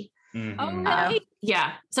Quibi. Oh, really?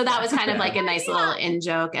 Yeah. So that was kind of a nice little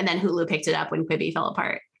in-joke. And then Hulu picked it up when Quibi fell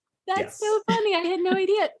apart. That's so funny. I had no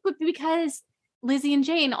idea. But because Lizzie and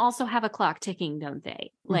Jane also have a clock ticking, don't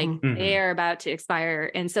they? They're about to expire.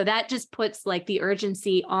 And so that just puts the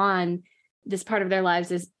urgency on this part of their lives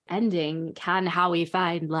is ending. Can Howie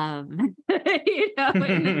find love?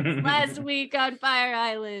 Last week on Fire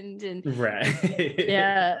Island. And right.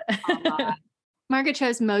 Yeah. Margaret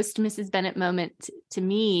Cho's most Mrs. Bennet moment to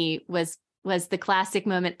me was the classic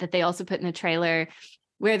moment that they also put in the trailer,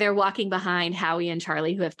 where they're walking behind Howie and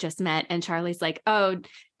Charlie, who have just met. And Charlie's like, oh,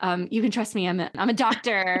 you can trust me. I'm a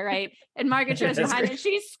doctor, right? And Margaret turns behind and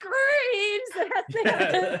she screams.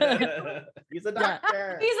 He's a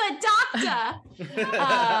doctor. He's a doctor.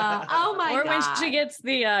 Oh my or God. when she gets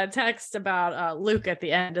the text about Luke at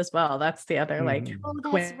the end as well. That's the other like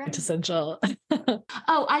quintessential.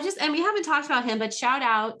 And we haven't talked about him, but shout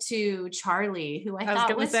out to Charlie, who I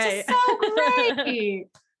thought was say. just so great.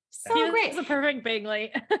 So great. He's a perfect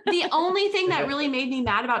Bingley. The only thing that really made me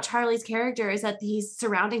mad about Charlie's character is that he's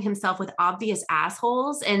surrounding himself with obvious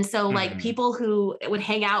assholes. And so like people who would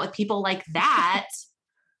hang out with people like that,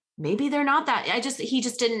 maybe they're not that. He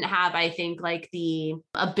just didn't have, I think, like the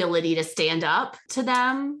ability to stand up to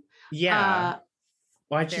them. Yeah.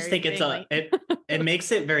 Well, I just think it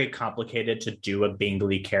makes it very complicated to do a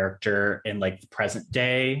Bingley character in like the present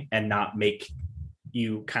day and not make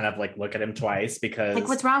you kind of like look at him twice, because like,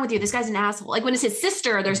 what's wrong with you? This guy's an asshole. Like when it's his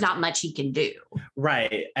sister, there's not much he can do.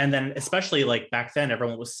 Right. And then especially like back then,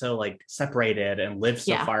 everyone was so like separated and lived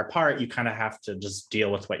so far apart. You kind of have to just deal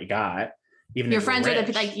with what you got. Even your friends are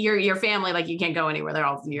like your family, like you can't go anywhere.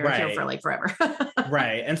 You're here for like forever.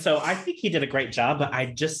 Right. And so I think he did a great job, but I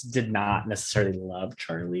just did not necessarily love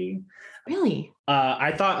Charlie. Really?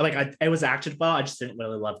 I thought like it was acted well. I just didn't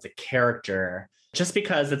really love the character, just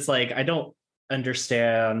because it's like, I don't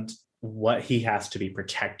understand what he has to be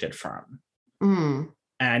protected from. And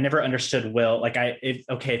I never understood Will. Like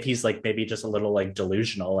if he's like maybe just a little like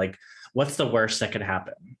delusional, like what's the worst that could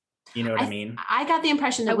happen? You know what I mean? I got the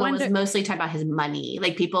impression that Will was mostly talking about his money.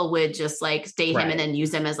 Like people would just like date him and then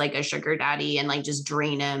use him as like a sugar daddy and like just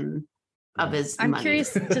drain him of his money. I'm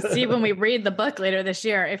curious to see when we read the book later this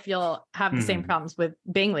year if you'll have the same problems with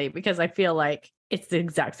Bingley, because I feel like it's the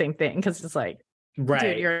exact same thing. Because it's like,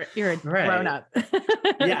 dude, you're a grown up.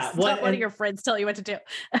 Yeah. Well, one of your friends tell you what to do.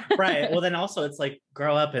 Right. Well, then also it's like,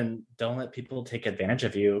 grow up and don't let people take advantage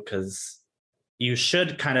of you, because you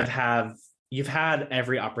should kind of you've had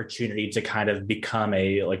every opportunity to kind of become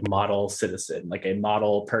a like model citizen, like a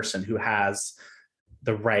model person who has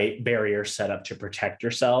the right barrier set up to protect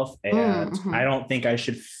yourself. And I don't think I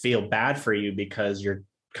should feel bad for you because you're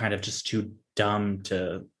kind of just too dumb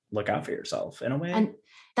to look out for yourself in a way. And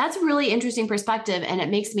that's a really interesting perspective. And it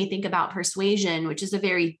makes me think about Persuasion, which is a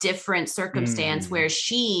very different circumstance where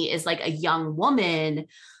she is like a young woman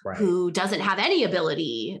who doesn't have any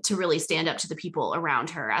ability to really stand up to the people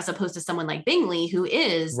around her, as opposed to someone like Bingley, who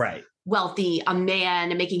is wealthy, a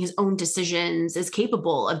man, and making his own decisions, is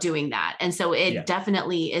capable of doing that. And so it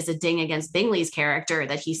definitely is a ding against Bingley's character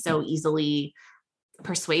that he's so easily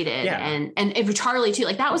persuaded. And if Charlie too,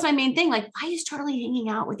 like that was my main thing. Like, why is Charlie hanging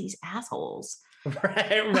out with these assholes?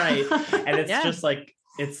 Right. And it's just like,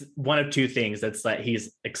 it's one of two things. It's that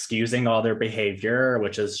he's excusing all their behavior,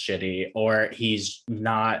 which is shitty, or he's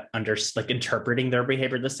not interpreting their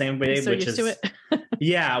behavior the same way, which is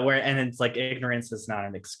and it's like ignorance is not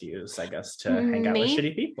an excuse, I guess, to hang out with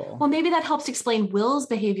shitty people. Well, maybe that helps explain Will's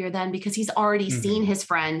behavior then, because he's already seen his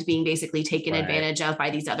friend being basically taken advantage of by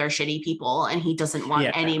these other shitty people, and he doesn't want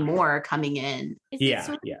any more coming in.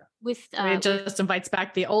 With it just invites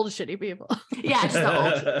back the old shitty people. Just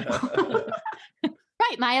the old.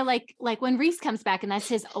 Right, Maya, like when Reese comes back and that's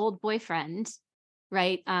his old boyfriend,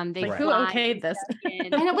 right? Who okayed this? I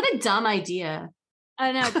know, what a dumb idea.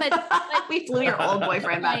 I know, but like we flew your old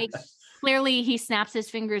boyfriend back. Clearly, he snaps his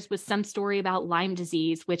fingers with some story about Lyme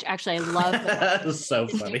disease, which actually I love. That's so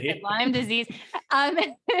funny. Lyme disease,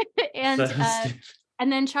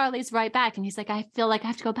 and then Charlie's right back, and he's like, "I feel like I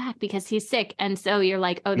have to go back because he's sick." And so you're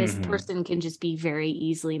like, "Oh, this person can just be very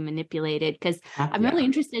easily manipulated." Because I'm really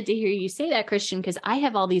interested to hear you say that, Christian, because I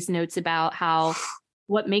have all these notes about how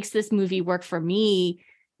what makes this movie work for me.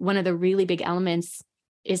 One of the really big elements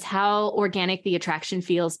is how organic the attraction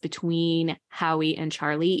feels between Howie and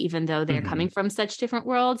Charlie, even though they're coming from such different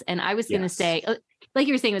worlds. And I was going to say, like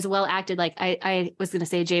you were saying, it was well acted. Like I was going to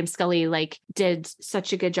say James Scully like did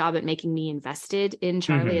such a good job at making me invested in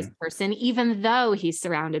Charlie as a person, even though he's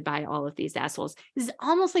surrounded by all of these assholes. It's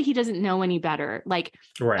almost like he doesn't know any better. Like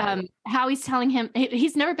how he's telling him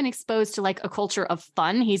he's never been exposed to like a culture of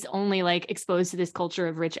fun. He's only like exposed to this culture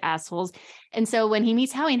of rich assholes. And so when he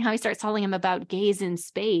meets Howie and Howie starts telling him about gays in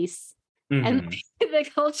space and the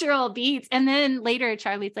cultural beats, and then later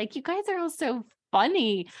Charlie's like, "You guys are all so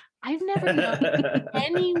funny. I've never known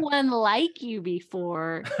anyone like you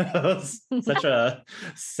before." Such a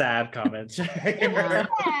sad comment. Sad.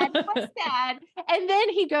 And then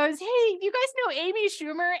he goes, "Hey, you guys know Amy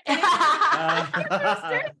Schumer?" And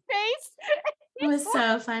it face. It was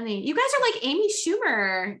so funny. You guys are like Amy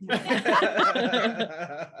Schumer.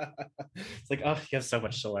 It's like, oh, you have so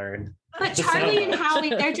much to learn. But So Charlie and much. Howie,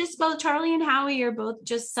 they're just both Charlie and Howie are both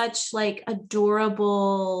just such like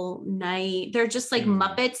adorable night. They're just like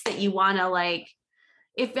Muppets that you want to like.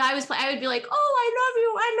 If I was I would be like, oh, I love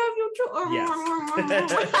you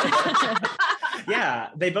too. Yeah,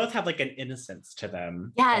 they both have like an innocence to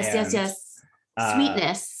them. Yes.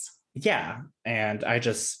 Sweetness. Yeah. And I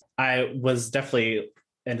was definitely,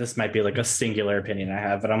 and this might be like a singular opinion I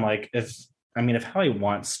have, but I'm like, if Howie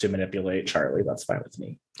wants to manipulate Charlie, that's fine with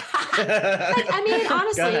me. I mean, Go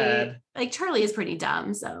honestly, ahead. like Charlie is pretty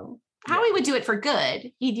dumb, so Howie would do it for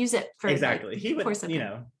good. He'd use it for Exactly. Like, He would,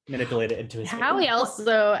 manipulate it into his Howie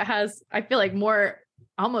also has, I feel like,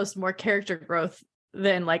 almost more character growth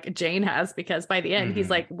than like Jane has, because by the end he's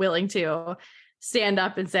like willing to stand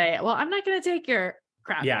up and say, well, I'm not going to take your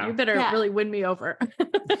crap. Yeah. You better really win me over.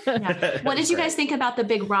 What did you guys think about the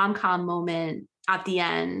big rom-com moment at the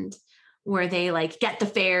end where they like get the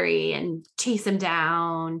fairy and chase him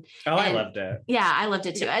down? I loved it. Yeah, I loved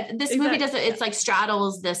it too. This movie does it. It's like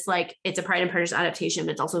straddles this, like, it's a Pride and Prejudice adaptation,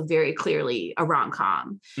 but it's also very clearly a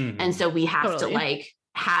rom-com. And so we have to like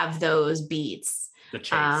have those beats. The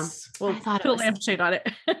chase. Well, I thought put a lampshade on it.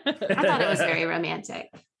 I thought it was very romantic.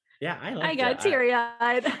 Yeah, I got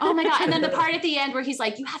teary-eyed. Oh my God. And then the part at the end where he's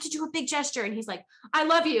like, you have to do a big gesture. And he's like, I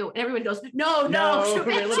love you. And everyone goes, no, too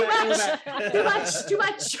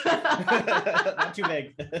much. Not too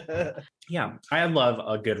big. Yeah, I love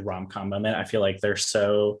a good rom-com moment. I feel like they're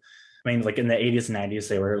so, like in the 80s and 90s,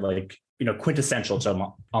 they were like, quintessential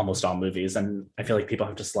to almost all movies. And I feel like people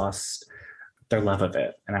have just lost their love of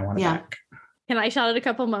it. And I want it back. Can I shout out a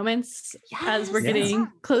couple moments as we're getting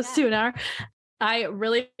close to an hour?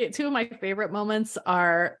 Two of my favorite moments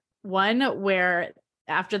are one where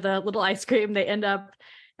after the little ice cream, they end up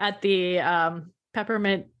at the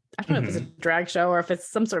peppermint, I don't know if it's a drag show or if it's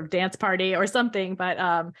some sort of dance party or something,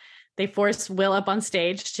 but they force Will up on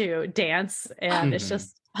stage to dance, and it's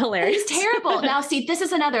just hilarious. It's terrible. Now, see, this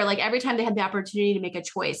is another, like, every time they had the opportunity to make a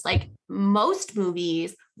choice, like most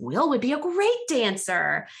movies, Will would be a great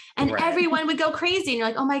dancer and everyone would go crazy. And you're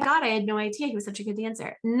like, oh my God, I had no idea he was such a good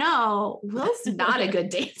dancer. No, Will's not a good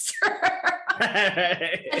dancer.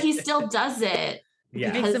 But he still does it.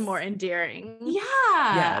 Yeah. Makes him more endearing.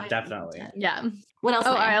 Yeah, definitely. Yeah. What else?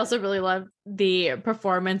 I also really love the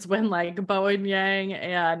performance when like Bowen Yang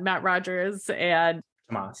and Matt Rogers and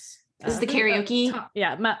Tomas. This is the karaoke.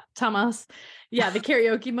 Thomas. Yeah, the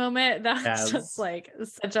karaoke moment. That's just like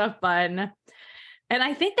such a fun. And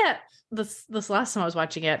I think that this last time I was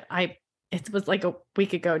watching it, it was like a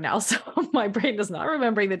week ago now, so my brain is not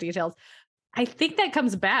remembering the details. I think that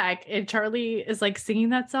comes back and Charlie is like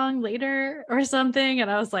singing that song later or something. And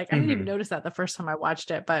I was like, I didn't even notice that the first time I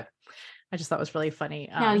watched it, but I just thought it was really funny.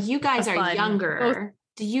 Now you guys are younger.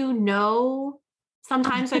 Do you know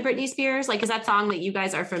Sometimes by Britney Spears? Like, is that song that you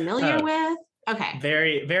guys are familiar with? Okay.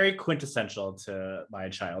 Very, very quintessential to my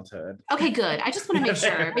childhood. Okay, good. I just want to make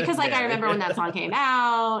sure because like I remember when that song came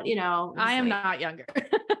out, I am not younger.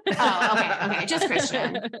 Oh, okay. Just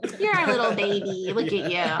Christian. You're a little baby. Look at you.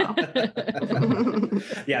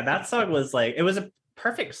 Yeah, that song was like, it was a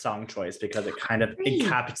perfect song choice because it kind of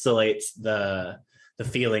encapsulates the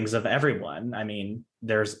feelings of everyone. I mean,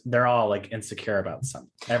 they're all like insecure about something.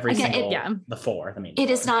 The four. I mean,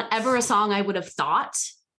 it is not ever a song I would have thought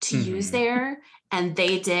to use there, and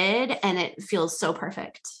they did, and it feels so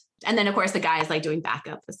perfect. And then of course the guy is like doing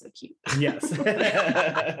backup. That's so cute. Yes.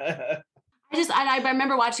 I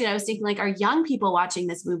remember watching it, I was thinking like, are young people watching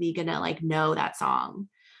this movie gonna like know that song?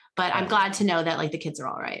 But I'm glad to know that like the kids are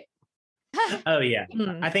all right. Oh yeah.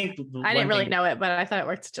 I think I didn't really know it, but I thought it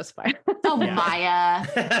worked just fine. Oh, Maya.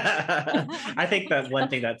 I think that one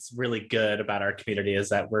thing that's really good about our community is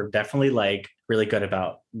that we're definitely like really good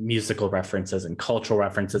about musical references and cultural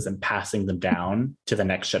references and passing them down to the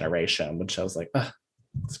next generation, which I was like,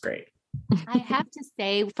 it's great. I have to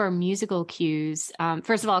say, for musical cues,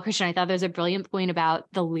 first of all, Christian, I thought there's a brilliant point about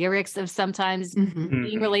the lyrics of sometimes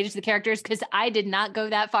being related to the characters, because I did not go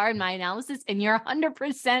that far in my analysis, and you're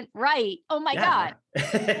 100% right. Oh my God.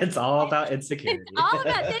 It's all about insecurity. It's all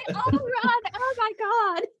about, they all run. Oh my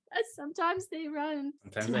God. Sometimes they run.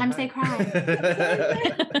 Sometimes they cry.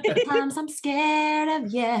 Sometimes I'm scared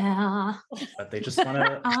of you. But they just want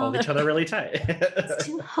to hold each other really tight.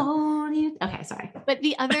 To hold you. Okay, sorry. But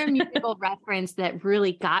the other musical reference that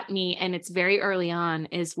really got me, and it's very early on,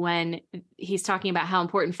 is when he's talking about how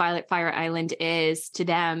important Fire Island is to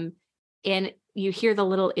them. And you hear the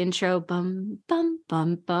little intro, bum, bum,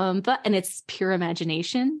 bum, bum, bum, and it's Pure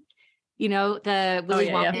Imagination. You know, the Willy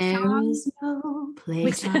Wonka song. No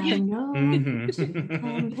place I know.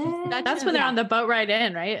 That's when they're on the boat ride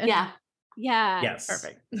in, right? Yeah. Yeah. Yes.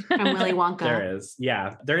 Perfect. From Willy Wonka. There is.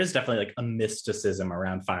 Yeah. There is definitely like a mysticism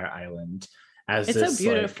around Fire Island as It's this, so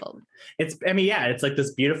beautiful. Like, it's like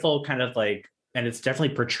this beautiful kind of like, and it's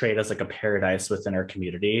definitely portrayed as like a paradise within our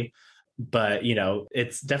community. But, you know,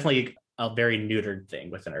 it's definitely a very neutered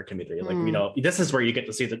thing within our community. Like, you know, this is where you get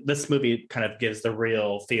to see that this movie kind of gives the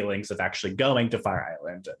real feelings of actually going to Fire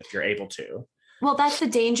Island if you're able to. Well, that's the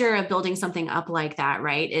danger of building something up like that,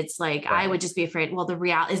 right? It's like, Right. I would just be afraid, well,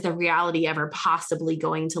 is the reality ever possibly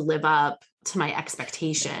going to live up to my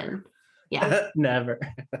expectation? Yeah. Never.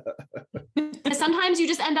 Because sometimes you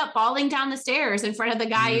just end up falling down the stairs in front of the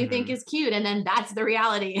guy you think is cute. And then that's the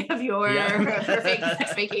reality of your perfect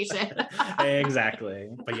sex vacation. Exactly.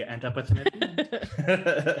 But you end up with an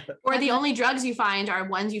Or the only drugs you find are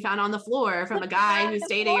ones you found on the floor from a guy who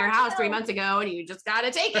stayed at your house 3 months ago and you just got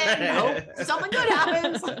to take it and hope something good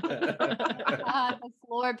happens. The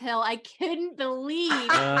floor pill. I couldn't believe.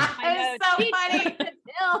 It's so funny.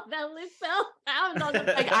 That was so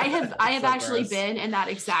Like I have So actually gross. been in that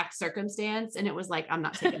exact circumstance and it was like, I'm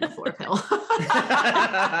not taking the floor pill.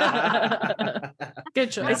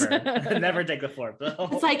 Good choice. Never take the floor pill.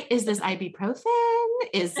 It's like, is this ibuprofen?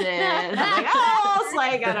 Is it something else?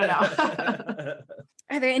 Like, I don't know.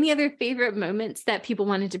 Are there any other favorite moments that people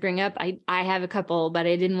wanted to bring up? I have a couple, but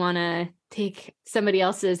I didn't want to take somebody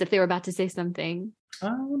else's if they were about to say something. I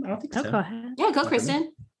don't think Oh, so. go ahead. Yeah, go,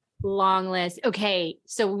 Kristen. Long list. Okay,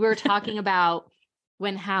 so we were talking about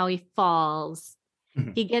when Howie falls.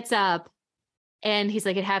 Mhm. He gets up and he's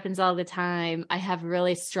like, it happens all the time. I have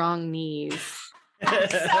really strong knees. So good.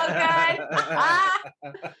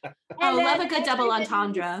 I love a good double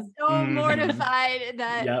entendre. So Mhm. mortified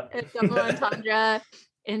that Yep. it's double entendre.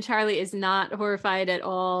 And Charlie is not horrified at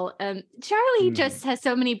all. Charlie Mm. just has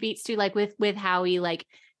so many beats too, like with Howie like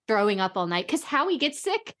throwing up all night because Howie gets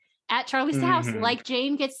sick at Charlie's house, Mhm. like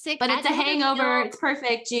Jane gets sick. But at it's a Noah's hangover. house. It's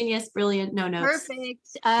perfect. Genius. Brilliant. No notes. Perfect.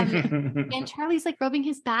 And Charlie's like rubbing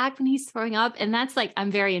his back when he's throwing up. And that's like,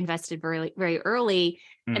 I'm very invested very, very early.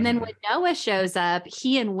 And then when Noah shows up,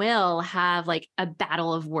 he and Will have like a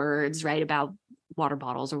battle of words, right? About water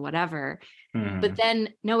bottles or whatever. But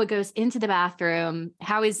then Noah goes into the bathroom.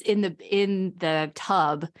 Howie's in the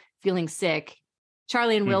tub feeling sick.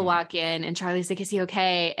 Charlie and Will walk in and Charlie's like, is he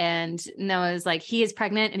okay? And Noah's like, he is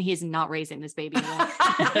pregnant and he is not raising this baby.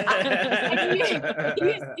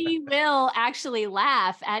 You see Will actually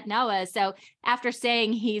laugh at Noah. So after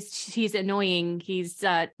saying he's annoying, he's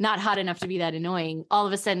not hot enough to be that annoying, all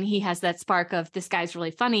of a sudden he has that spark of this guy's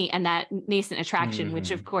really funny and that nascent attraction,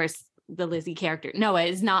 which of course the Lizzie character, Noah,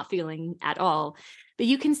 is not feeling at all. But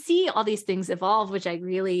you can see all these things evolve, which I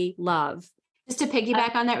really love. Just to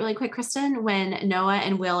piggyback on that really quick, Kristen, when Noah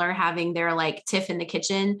and Will are having their like tiff in the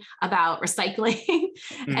kitchen about recycling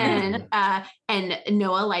and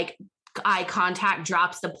Noah like eye contact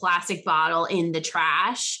drops the plastic bottle in the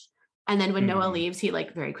trash. And then when Noah leaves, he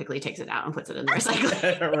like very quickly takes it out and puts it in the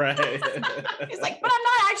recycling. Right. He's like, but I'm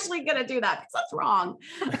not actually going to do that because that's wrong.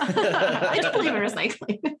 I do believe in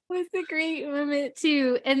recycling. It was a great moment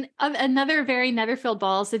too. And another very Netherfield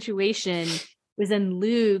Ball situation was when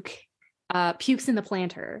Luke pukes in the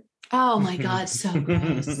planter. Oh my God, so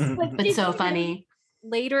gross. But so funny.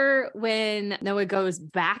 Later, when Noah goes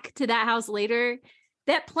back to that house later,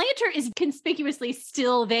 that planter is conspicuously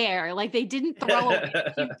still there. Like they didn't throw it.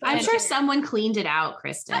 I'm sure someone cleaned it out,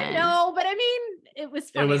 Kristen. I know, but I mean, it was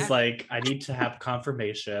funny. It was like, I need to have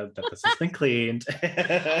confirmation that this has been cleaned.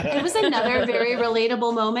 It was another very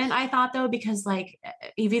relatable moment, I thought, though, because like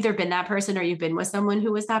you've either been that person or you've been with someone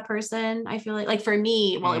who was that person. I feel like for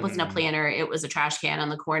me, well, it wasn't a planner, it was a trash can on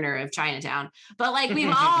the corner of Chinatown. But like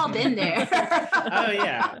we've all been there. Oh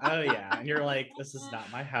yeah. And you're like, this is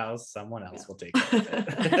not my house. Someone else will take care of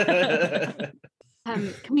it.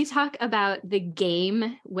 Can we talk about the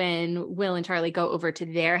game when Will and Charlie go over to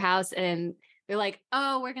their house and they're like,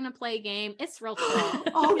 oh, we're going to play a game. It's real cool.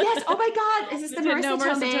 Oh, yes. Oh, my God. Is this the Marissa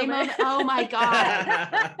Tomei moment? Oh, my God.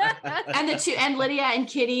 and Lydia and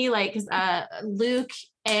Kitty, like Luke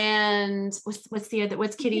and what's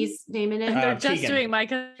Kitty's name in it? They're just Keegan. doing my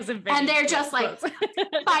cousin. And they're just like,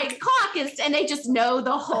 my clock is, and they just know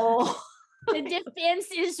the whole. The defense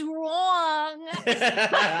is wrong.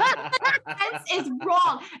 Defense is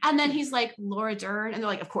wrong. And then he's like, Laura Dern. And they're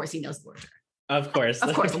like, of course he knows Laura Dern. Of course,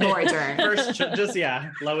 Laura Dern. First, just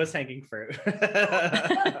lowest hanging fruit.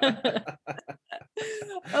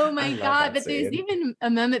 Oh my I love God. that But there's scene. even a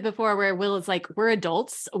moment before where Will is like, we're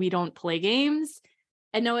adults. We don't play games.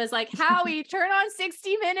 And Noah's like, Howie, turn on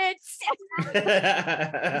 60 Minutes. Okay,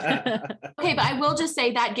 but I will just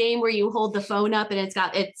say that game where you hold the phone up and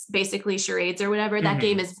it's basically charades or whatever, that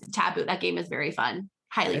game is taboo. That game is very fun.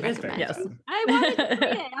 Highly It is recommend. very Yes. fun. I wanted to play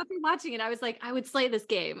it after watching it. I was like, I would slay this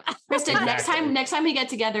game. Kristen, Exactly. next time we get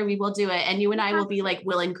together, we will do it. And you and I will be like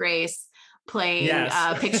Will and Grace playing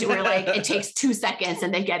Yes. picture where like it takes 2 seconds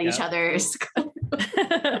and they get each Yep. other's.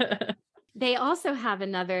 They also have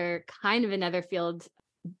another field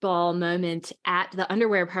ball moment at the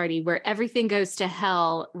underwear party where everything goes to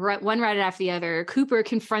hell, one right after the other. Cooper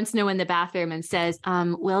confronts Noah in the bathroom and says,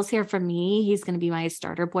 Will's here for me. He's going to be my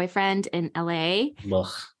starter boyfriend in LA.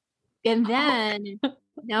 Ugh. And then What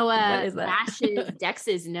Noah is that? bashes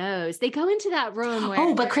Dex's nose. They go into that room where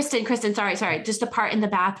Oh, but Kristen, sorry. Just a part in the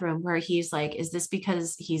bathroom where he's like, is this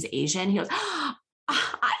because he's Asian? He goes,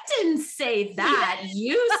 I didn't say that.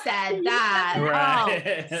 You said that.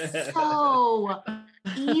 Right. Oh, so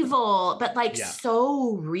evil, but like Yeah.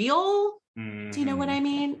 so real. Do you know what I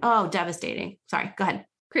mean? Oh, devastating. Sorry, go ahead.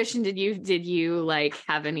 Christian, did you like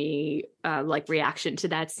have any like reaction to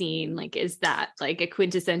that scene? Like, is that like a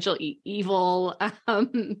quintessential evil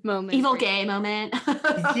moment? Evil for you? gay moment.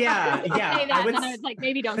 Yeah, yeah. Say that, I would and I was like,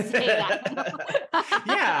 maybe don't say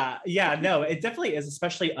that. yeah, no, it definitely is,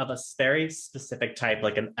 especially of a very specific type,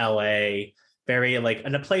 like an LA, very like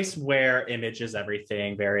in a place where image is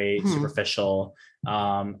everything, very Mhm. superficial.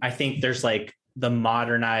 I think there's like the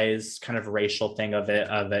modernized kind of racial thing of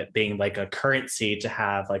it being like a currency to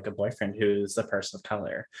have like a boyfriend who's a person of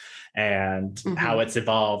color, and how it's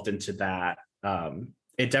evolved into that.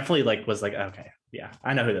 It definitely like was like, okay, yeah,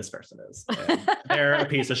 I know who this person is. And they're a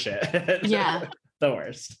piece of shit. Yeah. The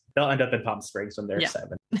worst. They'll end up in Palm Springs when they're Yeah.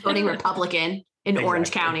 7. Voting Republican in Orange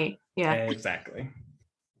Exactly. County. Yeah. Exactly.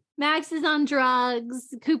 Max is on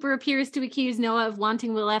drugs. Cooper appears to accuse Noah of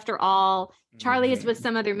wanting Will after all. Charlie is with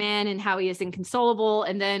some other man, and Howie is inconsolable.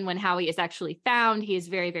 And then when Howie is actually found, he is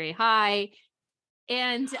very, very high.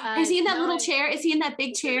 And Is he in that Noah- little chair? Is he in that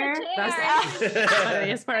big chair?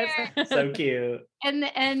 Funniest parts. So cute.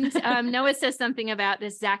 And Noah says something about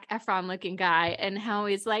this Zac Efron looking guy, and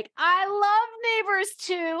Howie's like, I love Neighbors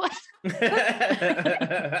too.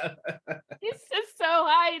 He's just so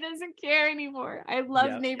high, he doesn't care anymore. I love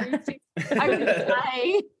Yep. Neighbors too. I was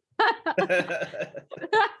dying.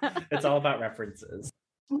 It's all about references.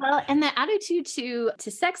 Well, and the attitude to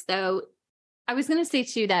sex, though, I was going to say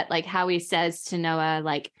too that like Howie says to Noah,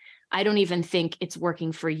 like, I don't even think it's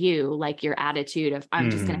working for you, like your attitude of I'm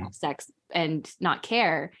just going to have sex and not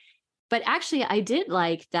care. But actually, I did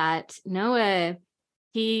like that Noah,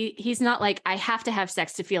 he's not like, I have to have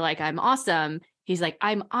sex to feel like I'm awesome. He's like,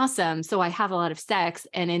 I'm awesome, so I have a lot of sex.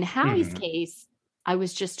 And in Howie's case, I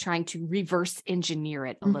was just trying to reverse engineer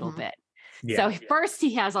it a little bit. Yeah. So first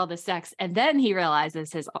he has all the sex and then he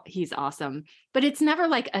realizes he's awesome, but it's never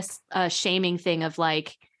like a shaming thing of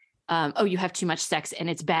like, oh, you have too much sex and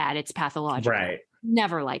it's bad. It's pathological. Right.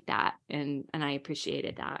 Never like that. And I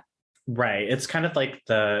appreciated that. Right. It's kind of like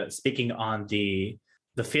speaking on the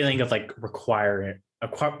feeling of like requirement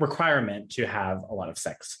to have a lot of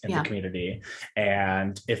sex in the community.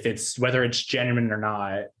 And if it's, whether it's genuine or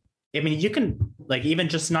not, I mean, you can like, even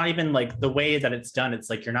just not even like the way that it's done, it's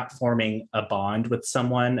like, you're not forming a bond with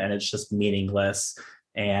someone and it's just meaningless.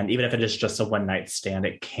 And even if it is just a one night stand,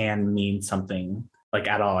 it can mean something like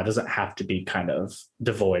at all. It doesn't have to be kind of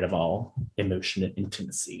devoid of all emotion and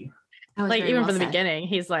intimacy. Like even from the beginning,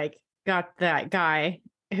 he's like got that guy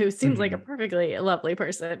who seems like a perfectly lovely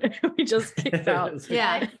person who he just kicks out.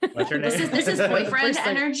 Yeah. What's your name? This is boyfriend First, like-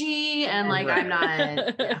 energy. And like, I'm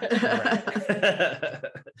not. Right.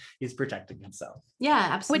 He's protecting himself Yeah,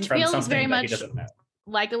 absolutely. Which from feels something very that much he doesn't know.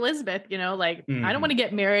 like Elizabeth, you know, like I Mhm. don't want to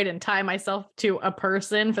get married and tie myself to a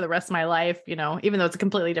person for the rest of my life, you know, even though it's a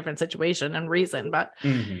completely different situation and reason, but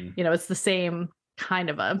Mhm. you know, it's the same kind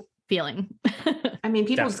of a feeling. I mean,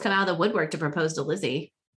 people just come out of the woodwork to propose to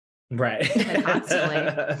Lizzie. Right.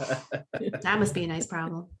 Constantly. That must be a nice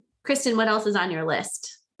problem. Kristen, what else is on your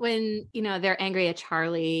list? When, you know, they're angry at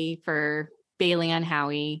Charlie for bailing on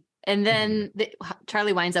Howie. And then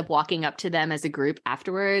Charlie winds up walking up to them as a group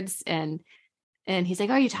afterwards. And he's like,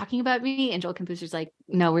 are you talking about me? And Joel Computer's like,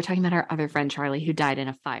 no, we're talking about our other friend, Charlie, who died in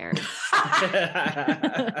a fire.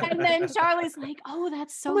 And then Charlie's like, oh,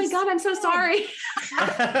 that's so Oh my God, I'm so sorry.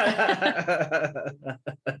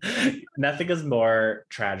 Nothing is more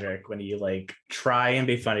tragic when you like try and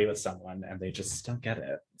be funny with someone and they just don't get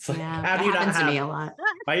it. It's like, Yeah, how that do you not happens to me a have, lot.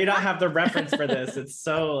 why do you not have the reference for this? It's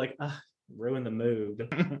so like, ruin the mood.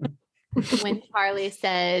 When Charlie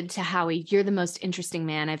said to Howie, you're the most interesting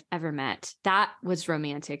man I've ever met. That was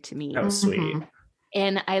romantic to me. That was sweet. Mhm.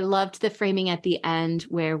 And I loved the framing at the end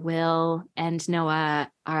where Will and Noah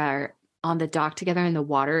are on the dock together and the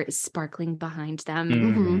water is sparkling behind them.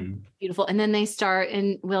 Mhm. Beautiful. And then they start,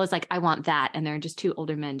 and Will is like, I want that. And they're just two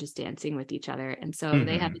older men just dancing with each other. And so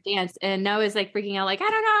they have to dance. And Noah's like freaking out, like,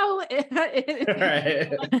 I don't know.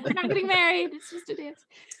 Right. We're not getting married. It's just a dance.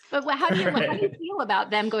 But how do you feel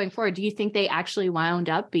about them going forward? Do you think they actually wound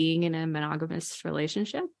up being in a monogamous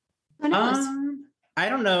relationship? Who knows? I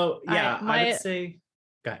don't know. Yeah, I My- would say.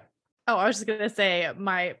 Go ahead. Oh, I was just going to say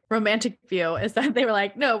my romantic view is that they were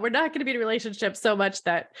like, no, we're not going to be in a relationship so much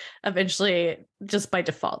that eventually, just by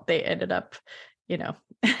default, they ended up, they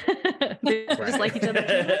just like each other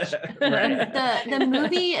too much. Right. The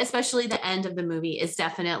movie, especially the end of the movie, is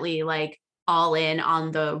definitely like all in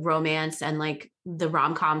on the romance and like the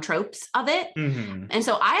rom-com tropes of it. Mhm. And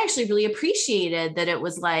so I actually really appreciated that it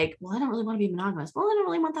was like, well, I don't really want to be monogamous. Well, I don't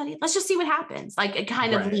really want that either. Let's just see what happens. Like it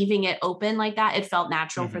kind of Right. leaving it open like that. It felt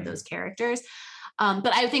natural for Mhm. those characters. But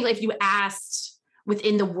I think like if you asked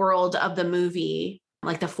within the world of the movie,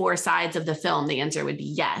 like the four sides of the film, the answer would be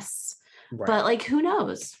yes. Right. But like, who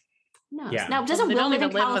knows? Who knows? Yeah. Now, doesn't They Will don't live in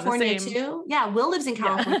even live on the California same- too? Yeah, Will lives in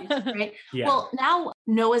California, too, right? yeah. Well, now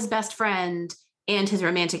Noah's best friend and his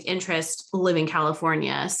romantic interest live in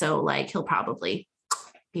California. So like he'll probably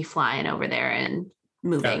be flying over there and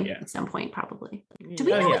moving yeah. at some point, probably. Do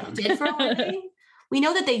we Yeah. know yeah. what they did for a living? We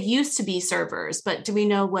know that they used to be servers, but do we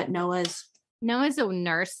know what Noah's? Noah's a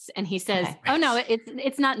nurse, and he says, Okay. "Oh no,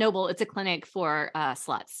 it's not Noble. It's a clinic for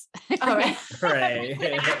sluts." Oh, right. Right.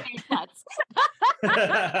 Sluts.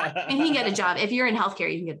 And he can get a job. If you're in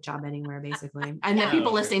healthcare, you can get a job anywhere, basically. And the Yeah. people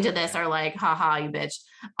Oh, for listening to sure. this are like, haha, you bitch.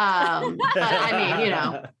 But I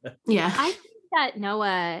mean, yeah. I think that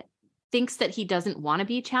Noah thinks that he doesn't want to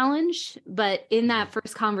be challenged, but in that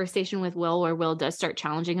first conversation with Will, where Will does start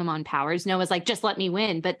challenging him on powers, Noah's like, "Just let me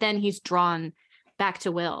win," but then he's drawn back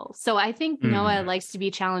to Will. So I think Noah likes to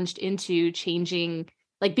be challenged into changing,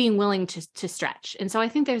 like being willing to stretch. And so I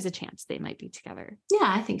think there's a chance they might be together. Yeah,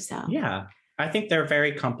 I think so. Yeah, I think they're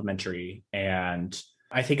very complementary. And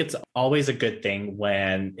I think it's always a good thing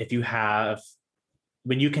when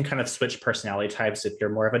you can kind of switch personality types, if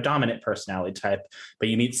you're more of a dominant personality type, but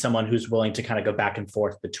you meet someone who's willing to kind of go back and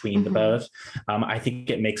forth between the both. I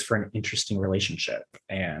think it makes for an interesting relationship.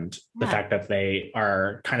 And the fact that they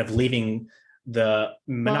are kind of leaving the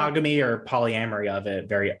monogamy or polyamory of it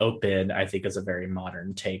very open, I think is a very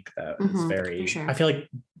modern take that is very, for sure. I feel like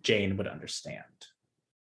Jane would understand.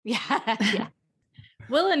 Yeah.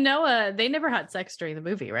 Will and Noah, they never had sex during the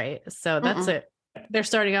movie, right? So that's it. They're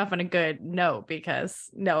starting off on a good note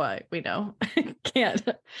because Noah, we know, can't.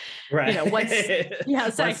 Right. Once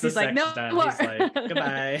Once sex, the he's like, sex no is done, more. he's like,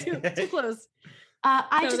 goodbye. too close.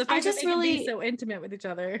 I So the fact just that they can be really so intimate with each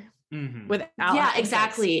other Mhm. without. yeah, having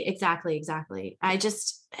sex. exactly.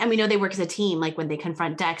 And we know they work as a team, like when they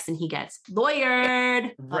confront Dex and he gets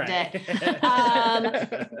lawyered. Loved Right. it.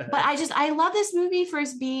 But I love this movie for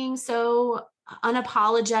its being so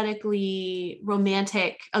unapologetically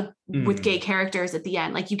romantic with gay characters at the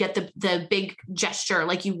end. Like you get the big gesture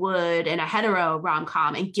like you would in a hetero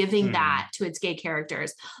rom-com and giving that to its gay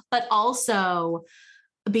characters, but also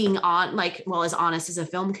being as honest as a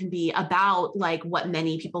film can be about like what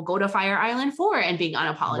many people go to Fire Island for and being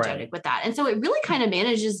unapologetic with that. And so it really kind of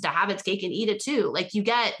manages to have its cake and eat it too. Like you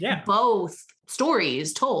get both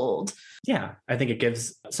stories told. Yeah, I think it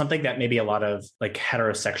gives something that maybe a lot of like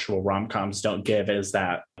heterosexual rom-coms don't give, is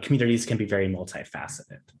that communities can be very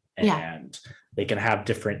multifaceted and they can have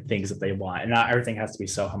different things that they want, and not everything has to be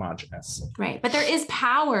so homogenous. Right. But there is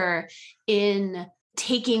power in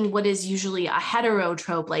taking what is usually a hetero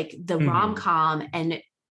trope, like the rom-com, and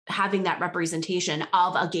having that representation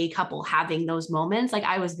of a gay couple having those moments. Like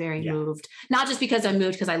I was very moved, not just because I'm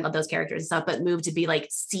moved because I love those characters and stuff, but moved to be like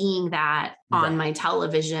seeing that on my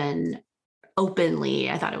television openly.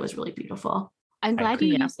 I thought it was really beautiful. I'm glad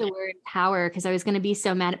you used the word power, because I was going to be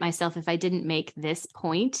so mad at myself if I didn't make this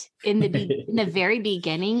point. In the very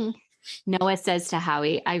beginning, Noah says to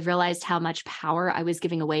Howie, "I realized how much power I was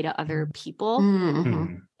giving away to other people."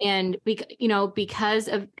 And because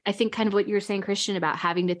of, I think, kind of what you were saying, Christian, about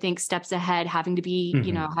having to think steps ahead, having to be,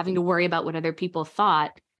 having to worry about what other people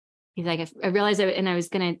thought. He's like, I realized it, and I was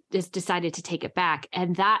going to just decided to take it back.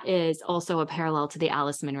 And that is also a parallel to the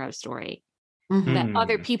Alice Munro story. That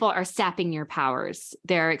other people are sapping your powers,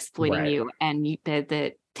 they're exploiting you, and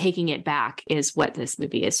the taking it back is what this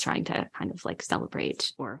movie is trying to kind of like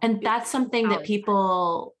celebrate. And that's something that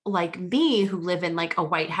people like me who live in like a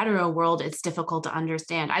white hetero world, it's difficult to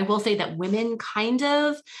understand. I will say that women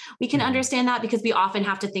we can understand that, because we often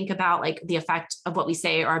have to think about like the effect of what we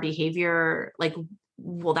say, our behavior, like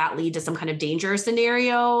will that lead to some kind of danger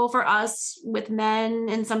scenario for us with men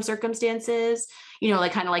in some circumstances?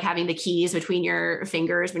 Like kind of like having the keys between your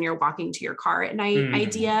fingers when you're walking to your car at night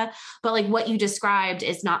idea. But like what you described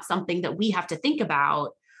is not something that we have to think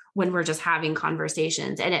about when we're just having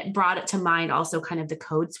conversations. And it brought it to mind also kind of the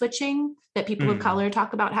code switching that people of color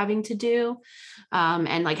talk about having to do,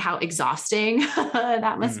 and like how exhausting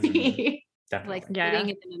that must be. Definitely. Like sitting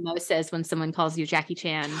in the mimosas when someone calls you Jackie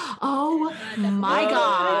Chan. Oh my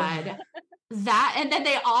God. That, and then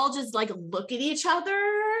they all just like look at each other.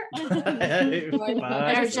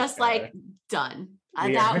 They're just like done.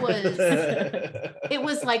 It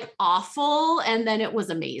was like awful. And then it was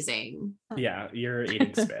amazing. Yeah. You're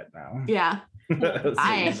eating spit now. Yeah.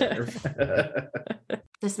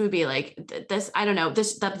 This movie, like this, I don't know,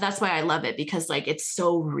 that's why I love it, because like it's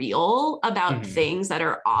so real about things that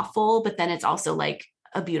are awful, but then it's also like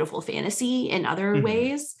a beautiful fantasy in other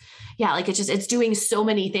ways. Yeah, like it's doing so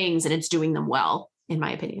many things and it's doing them well, in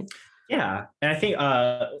my opinion. Yeah. And I think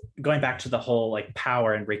going back to the whole like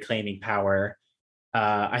power and reclaiming power,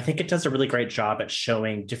 I think it does a really great job at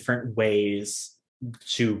showing different ways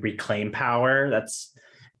to reclaim power.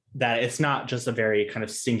 That it's not just a very kind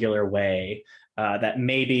of singular way. That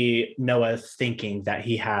maybe Noah's thinking that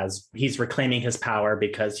he's reclaiming his power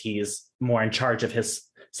because he's more in charge of his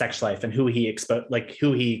sex life and who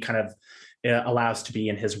he kind of allows to be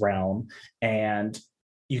in his realm. And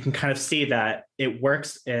you can kind of see that it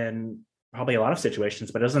works in probably a lot of situations,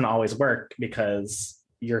 but it doesn't always work, because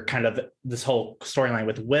you're kind of, this whole storyline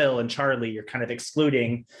with Will and Charlie, you're kind of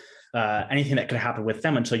excluding anything that could happen with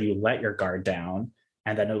them until you let your guard down.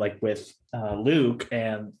 And then like with Luke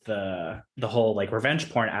and the whole like revenge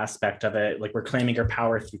porn aspect of it, like reclaiming your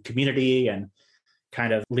power through community and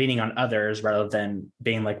kind of leaning on others rather than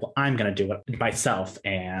being like, well, I'm going to do it myself,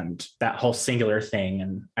 and that whole singular thing.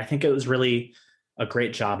 And I think it was really a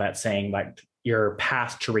great job at saying like your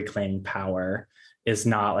path to reclaiming power is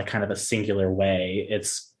not like kind of a singular way.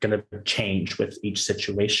 It's going to change with each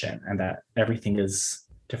situation, and that everything is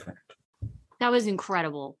different. That was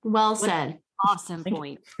incredible. Well said. Awesome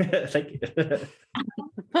point. Thank you.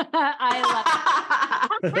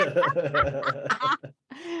 I love it.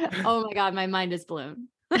 Oh my God, my mind is blown.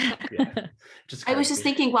 I was just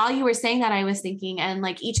thinking while you were saying that, I was thinking, and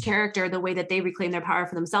like each character, the way that they reclaim their power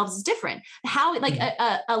for themselves is different. How like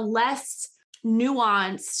a less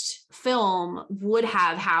nuanced film would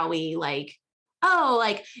have Howie like, oh,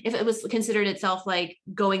 like if it was considered itself like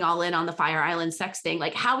going all in on the Fire Island sex thing,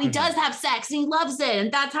 like Howie does have sex and he loves it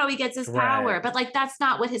and that's how he gets his power. But like that's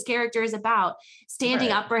not what his character is about. Standing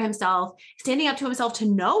up for himself, standing up to himself, to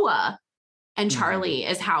Noah and Charlie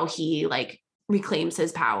is how he like reclaims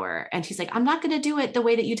his power. And he's like, I'm not going to do it the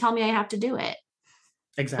way that you tell me I have to do it.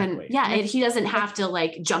 Exactly. And he doesn't have to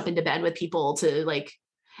like jump into bed with people to like.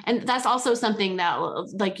 And that's also something that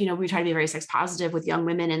like, we try to be very sex positive with young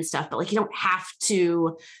women and stuff, but like, you don't have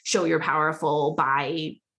to show you're powerful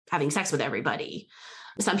by having sex with everybody.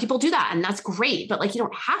 Some people do that and that's great, but like, you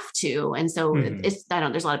don't have to. And so there's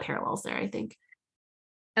a lot of parallels there, I think.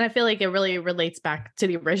 And I feel like it really relates back to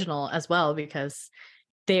the original as well, because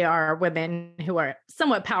they are women who are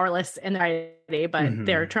somewhat powerless in their identity, but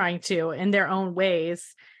they're trying to, in their own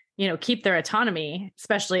ways, keep their autonomy,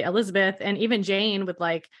 especially Elizabeth and even Jane, with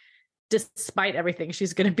like, despite everything,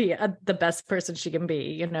 she's going to be the best person she can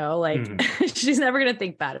be, she's never going to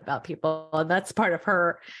think bad about people. And that's part of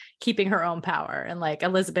her keeping her own power. And like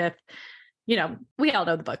Elizabeth, we all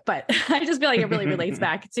know the book, but I just feel like it really relates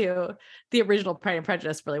back to the original Pride and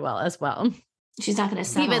Prejudice really well as well. She's not going to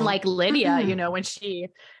settle. Even like Lydia, when she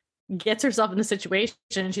gets herself in the situation,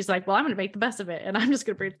 she's like, well, I'm going to make the best of it. And I'm just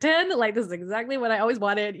going to pretend like this is exactly what I always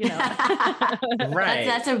wanted, Right.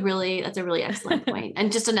 That's a really excellent point.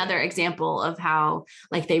 And just another example of how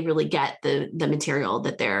like they really get the material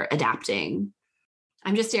that they're adapting.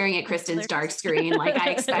 I'm just staring at Kristen's dark screen. Like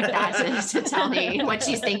I expect that to tell me what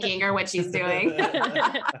she's thinking or what she's doing.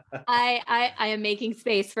 I am making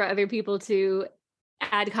space for other people to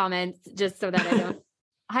add comments just so that I don't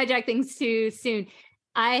hijack things too soon.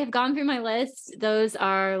 I have gone through my list. Those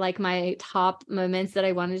are like my top moments that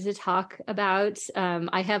I wanted to talk about.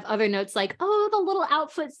 I have other notes like, oh, the little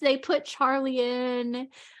outfits they put Charlie in,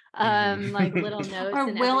 like little notes. Or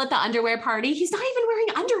Will at the underwear party. He's not even wearing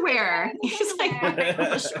underwear. He's like,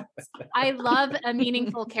 I love a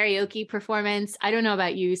meaningful karaoke performance. I don't know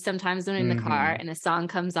about you. Sometimes when I'm in the car and a song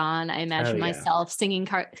comes on, I imagine myself singing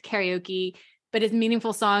karaoke, but it's a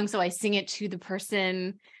meaningful song. So I sing it to the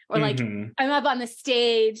person. Or like I'm up on the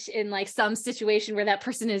stage in like some situation where that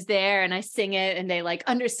person is there and I sing it and they like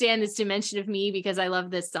understand this dimension of me because I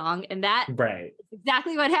love this song. And that is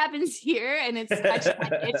exactly what happens here. And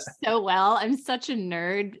it's so well. I'm such a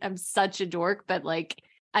nerd. I'm such a dork, but like,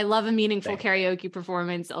 I love a meaningful karaoke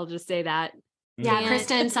performance. I'll just say that. Yeah,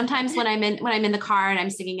 Kristen, sometimes when I'm in the car and I'm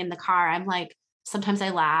singing in the car, I'm like, sometimes I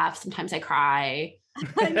laugh, sometimes I cry.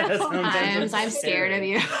 Sometimes I'm scared of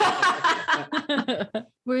you.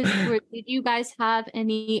 Did you guys have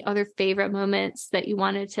any other favorite moments that you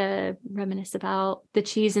wanted to reminisce about? The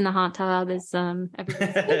cheese in the hot tub is Who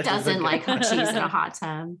doesn't like cheese in a hot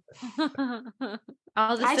tub?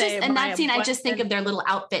 In that scene, I just think of their little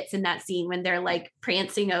outfits in that scene when they're like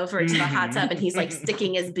prancing over to the hot tub and he's like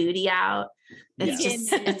sticking his booty out.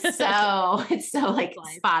 It's so like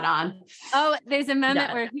spot on. Oh, there's a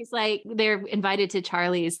moment where he's like, they're invited to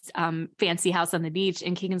Charlie's fancy house on the beach,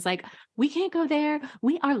 and Keegan's like, we can't go there.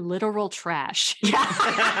 We are literal trash.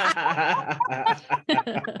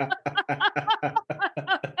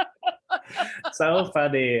 So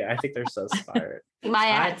funny. I think they're so smart.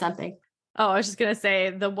 Maya had something. Oh, I was just going to say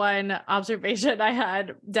the one observation I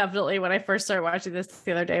had definitely when I first started watching this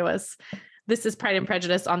the other day was this is Pride and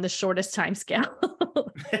Prejudice on the shortest time scale.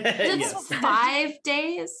 It's 5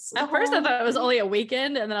 days. At first I thought it was only a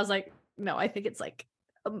weekend. And then I was like, no, I think it's like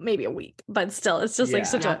maybe a week, but still it's just like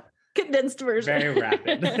such a condensed version. Very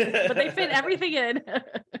rapid. But they fit everything in.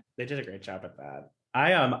 They did a great job at that.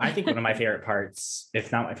 I think one of my favorite parts,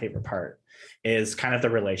 if not my favorite part, is kind of the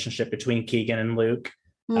relationship between Keegan and Luke.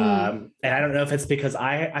 And I don't know if it's because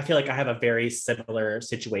I feel like I have a very similar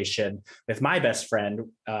situation with my best friend,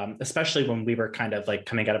 especially when we were kind of like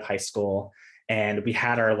coming out of high school and we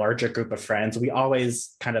had our larger group of friends. We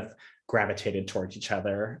always kind of gravitated towards each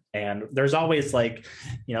other, and there's always like,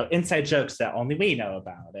 inside jokes that only we know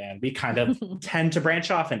about, and we kind of tend to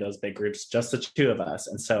branch off into those big groups, just the two of us.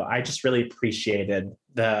 And so I just really appreciated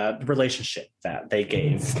the relationship that they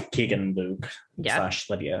gave Keegan and Luke /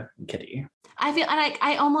 Lydia and Kitty. I feel like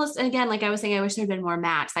I almost, again, like I was saying, I wish there had been more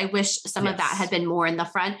Max. I wish some of that had been more in the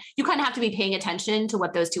front. You kind of have to be paying attention to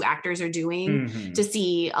what those two actors are doing to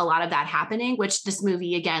see a lot of that happening, which this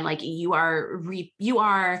movie, again, like you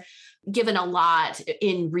are given a lot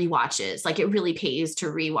in rewatches. Like it really pays to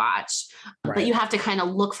rewatch, but you have to kind of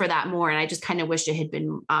look for that more. And I just kind of wish it had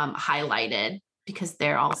been highlighted, because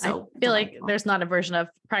they're also I feel like there's not a version of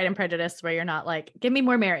Pride and Prejudice where you're not like, give me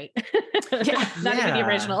more Mary. Not even the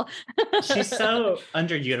original. She's so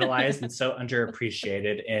underutilized and so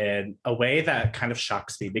underappreciated in a way that kind of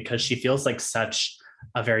shocks me, because she feels like such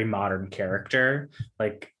a very modern character,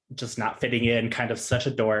 like just not fitting in, kind of such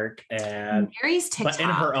a dork, and Mary's TikTok, but in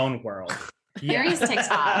her own world. Mary's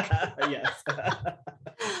TikTok. Yes.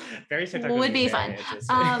 Very TikTok would be fun.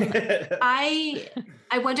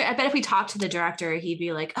 I wonder, I bet if we talked to the director, he'd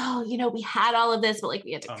be like, oh, we had all of this, but like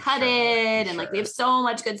we had to cut it. And like, we have so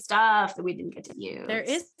much good stuff that we didn't get to use. There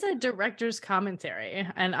is a director's commentary,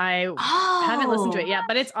 and I haven't listened to it yet,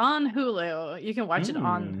 but it's on Hulu. You can watch it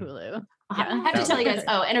on Hulu. I have to tell you guys,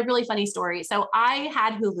 and a really funny story. So I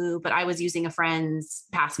had Hulu, but I was using a friend's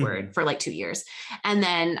password for like 2 years. And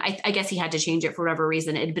then I guess he had to change it for whatever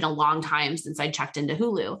reason. It had been a long time since I checked into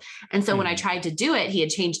Hulu. And so when I tried to do it, he had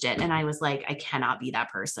changed it. And I was like, I cannot be that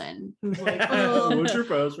person who's like, what's your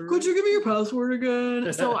password? Could you give me your password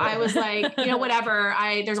again? So I was like, whatever.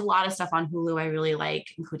 There's a lot of stuff on Hulu I really like,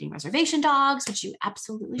 including Reservation Dogs, which you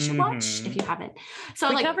absolutely should watch if you haven't.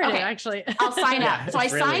 So we covered it, actually. I'll sign up. So I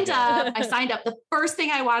signed up. I signed up. The first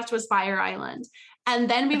thing I watched was Fire Island. And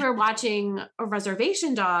then we were watching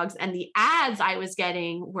Reservation Dogs, and the ads I was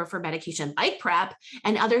getting were for medication like PrEP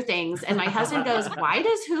and other things. And my husband goes, why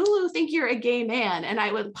does Hulu think you're a gay man? And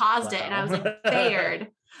I paused it and I was like, Baird,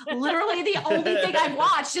 literally the only thing I've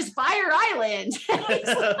watched is Fire Island.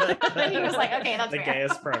 And he was like, okay, that's the fair.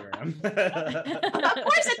 gayest program. Of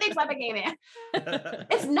course it thinks I'm a gay man.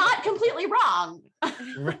 It's not completely wrong.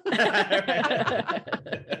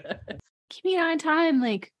 Keep me on time.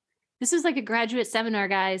 Like, this is like a graduate seminar,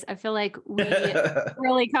 guys. I feel like we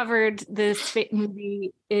really covered this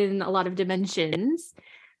movie in a lot of dimensions.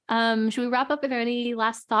 Should we wrap up? Are there any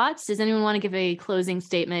last thoughts? Does anyone want to give a closing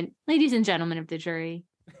statement? Ladies and gentlemen of the jury.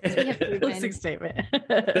 Closing statement.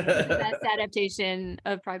 The best adaptation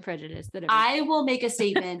of Pride and Prejudice that I will make a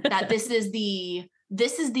statement that this is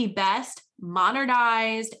the best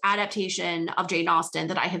modernized adaptation of Jane Austen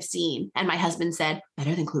that I have seen. And my husband said,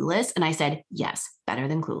 better than Clueless? And I said, yes, better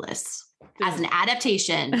than Clueless as an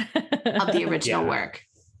adaptation of the original work.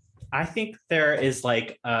 I think there is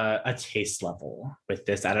like a taste level with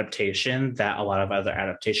this adaptation that a lot of other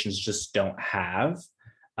adaptations just don't have.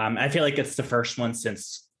 I feel like it's the first one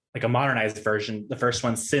since, like a modernized version, the first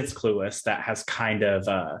one since Clueless that has kind of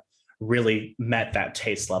really met that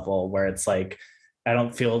taste level where it's like, I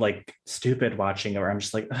don't feel like stupid watching it, or I'm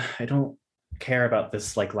just like, I don't care about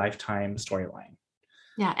this like Lifetime storyline.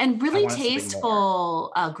 Yeah, and really want something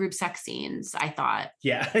tasteful group sex scenes, I thought.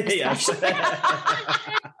 Yeah.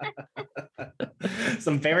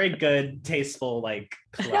 Some very good, tasteful, like.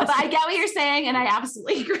 No, but I get what you're saying, and I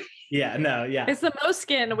absolutely agree. Yeah, no, yeah. It's the most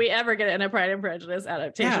skin we ever get in a Pride and Prejudice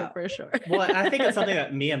adaptation for sure. Well, I think it's something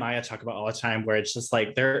that me and Maya talk about all the time, where it's just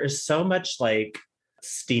like there is so much like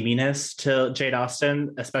steaminess to Jane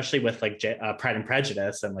Austen, especially with like Pride and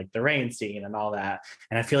Prejudice and like the rain scene and all that.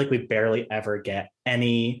 And I feel like we barely ever get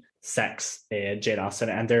any sex in Jane Austen,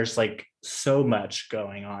 and there's like so much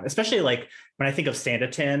going on, especially like when I think of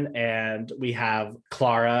Sanditon and we have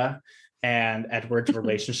Clara and Edward's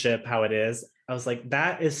relationship, how it is. I was like,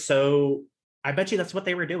 that is so, I bet you that's what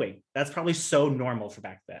they were doing. That's probably so normal for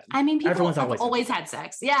back then. I mean, people Everyone's have always had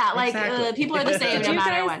sex. Yeah, like Exactly. people are the same no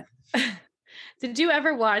matter what. Did you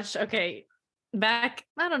ever watch, back,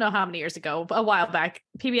 I don't know how many years ago, a while back,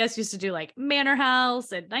 PBS used to do like Manor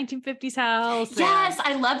House and 1950s House. Yes,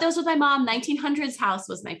 I love those with my mom. 1900s House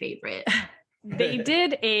was my favorite. They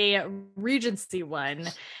did a Regency one,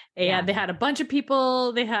 and they had a bunch of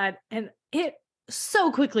people. And it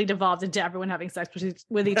so quickly devolved into everyone having sex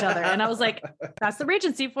with each other. And I was like, that's the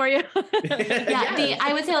Regency for you.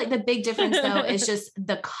 I would say like the big difference though is just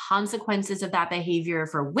the consequences of that behavior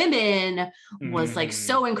for women was like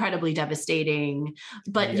so incredibly devastating,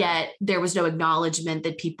 but yet there was no acknowledgement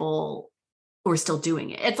that people were still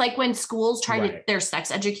doing it. It's like when schools try to, their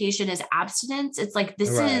sex education is abstinence. It's like,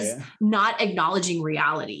 this is not acknowledging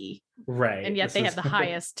reality. Right. And yet they have the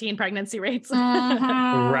highest teen pregnancy rates.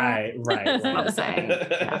 Right. That's what I'm saying.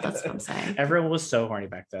 Yeah, that's what I'm saying. Everyone was so horny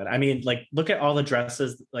back then. I mean, like, look at all the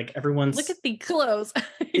dresses. Like, everyone's. Look at the clothes.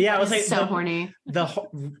 Yeah, I was like, so horny. The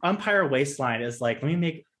umpire waistline is like, let me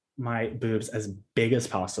make my boobs as big as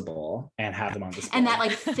possible and have them on display. And that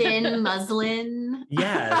like thin muslin.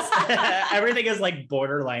 Yes. Everything is like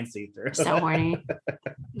borderline see-through. So horny.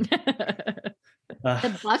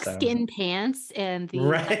 The buckskin pants and the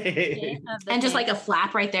and just like a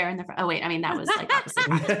flap right there in the front. Oh wait, I mean that was like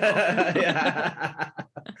yeah.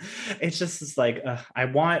 It's just like I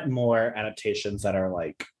want more adaptations that are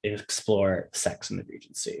like explore sex in the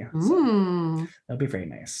Regency. So that'd be very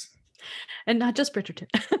nice. And not just Bridgerton.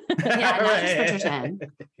 Just Bridgerton.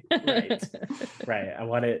 Right. I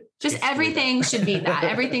want it. Just everything should be that.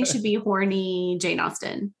 Everything should be horny Jane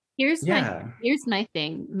Austen. Here's my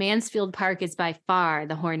thing. Mansfield Park is by far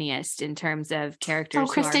the horniest in terms of characters.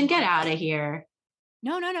 Oh, Kristen, get out of here.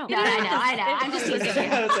 No. I know. I'm just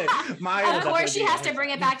teasing you. Of course, she has to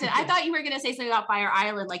bring it back to. I thought you were going to say something about Fire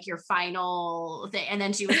Island, like your final thing, and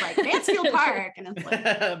then she was like Mansfield Park, and it's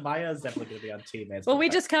like Maya's definitely going to be on team Mansfield. Well, we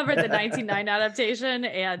just covered the 1909 adaptation,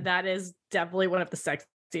 and that is definitely one of the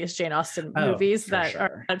sexiest Jane Austen movies that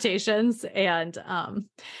are adaptations, and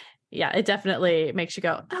yeah, it definitely makes you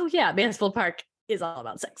go, oh yeah, Mansfield Park is all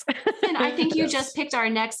about sex. And I think you just picked our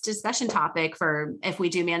next discussion topic for if we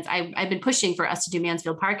do I've been pushing for us to do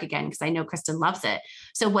Mansfield Park again because I know Kristen loves it.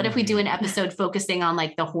 So what if we do an episode focusing on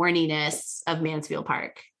like the horniness of Mansfield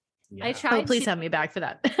Park? Yeah. I tried. Oh, please have me back for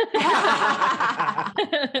that.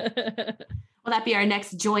 Will that be our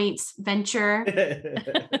next joint venture?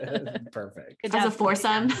 Perfect. As a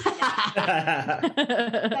foursome.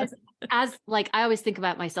 as like, I always think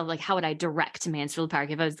about myself, like, how would I direct Mansfield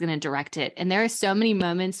Park if I was going to direct it? And there are so many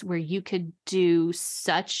moments where you could do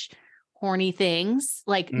such horny things,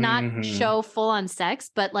 like not show full on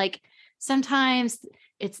sex, but like sometimes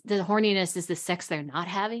it's the horniness is the sex they're not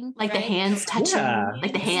having. Like the hands touching,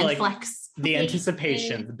 like the hand like flex. The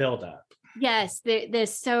anticipation, the buildup. Yes,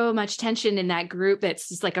 there's so much tension in that group. It's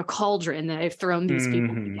just like a cauldron that I've thrown these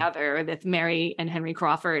people together with Mary and Henry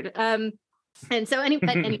Crawford. And so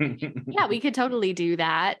anyway, yeah, we could totally do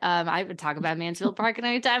that. I would talk about Mansfield Park at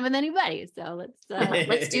any time with anybody. So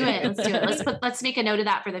let's do it. Let's make a note of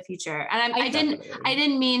that for the future. And I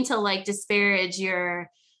didn't mean to like disparage your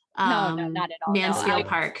no, not at all. Mansfield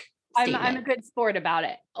Park. I'm a good sport about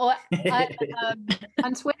it.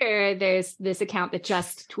 On Twitter, there's this account that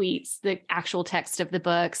just tweets the actual text of the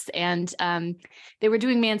books, and they were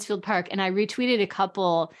doing Mansfield Park, and I retweeted a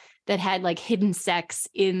couple that had like hidden sex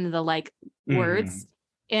in the like words,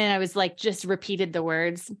 and I was like just repeated the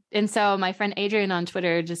words, and so my friend Adrienne on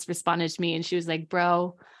Twitter just responded to me, and she was like,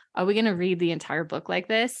 "Bro, are we gonna read the entire book like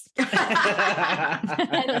this?" And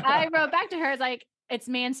I wrote back to her, I was like, "It's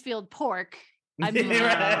Mansfield Pork."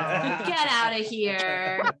 Get out of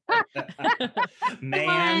here.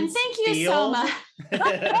 Man, thank you so much.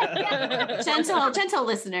 gentle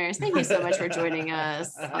listeners, thank you so much for joining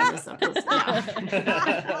us on this episode.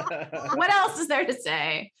 What else is there to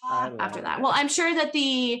say after that? Well, I'm sure that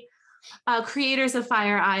the creators of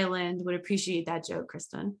Fire Island would appreciate that joke,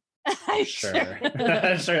 Kristen. Sure.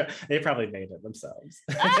 Sure. They probably made it themselves.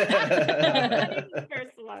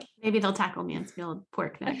 Maybe they'll tackle Mansfield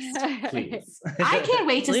Pork next. Please. I can't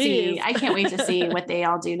wait to see what they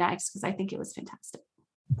all do next, because I think it was fantastic.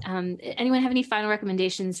 Anyone have any final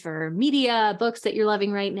recommendations for media, books that you're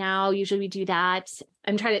loving right now? Usually we do that.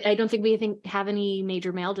 I don't think we have any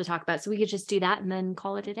major mail to talk about, so we could just do that and then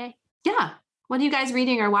call it a day. Yeah. What are you guys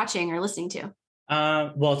reading or watching or listening to?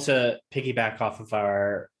 Well, to piggyback off of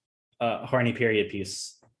our horny period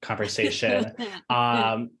piece conversation,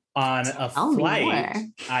 on a flight,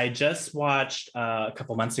 I just watched a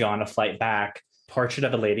couple months ago on a flight back, Portrait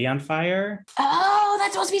of a Lady on Fire. Oh,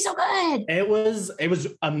 that's supposed to be so good. It was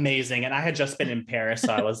amazing. And I had just been in Paris,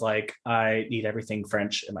 so I was like, I need everything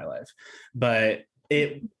French in my life. But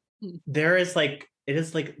it is like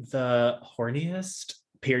the horniest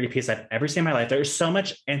period piece I've ever seen in my life. There's so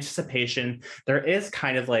much anticipation. There is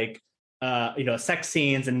kind of like sex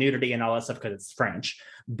scenes and nudity and all that stuff because it's French,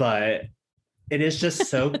 but it is just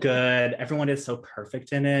so good. Everyone is so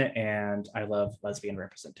perfect in it, and I love lesbian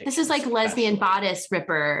representation. This is like lesbian bodice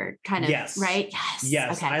ripper kind of, right?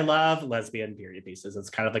 Yes. Okay. I love lesbian period pieces. It's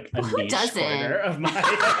kind of like a niche corner of my.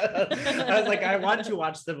 I was like, I want to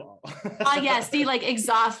watch them all. Yes, the like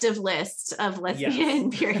exhaustive list of lesbian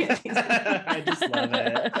period pieces. I just love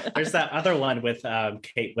it. There's that other one with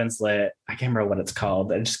Kate Winslet. I can't remember what it's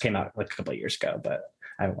called. It just came out like a couple of years ago, but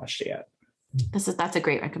I haven't watched it yet. That's a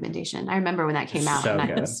great recommendation. I remember when that came out. So and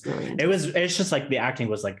good. Was really it's just like the acting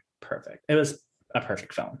was like perfect. It was a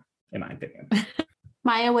perfect film, in my opinion.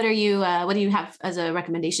 Maya, what do you have as a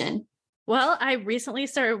recommendation? Well, I recently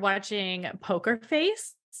started watching Poker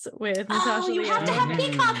Face with Natasha. You have to have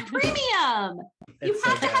Peacock Premium. You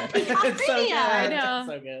have to have Peacock Premium. I know.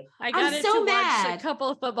 So good. I got it to watch a couple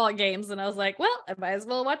of football games, and I was like, well, I might as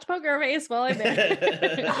well watch Poker Face while I'm there.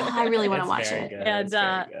 I really want to watch it. Good. And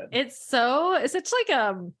it's such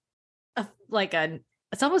like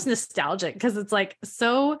it's almost nostalgic because it's like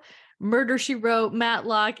so Murder, She Wrote,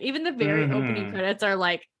 Matlock. Even the very opening credits are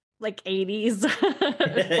like 80s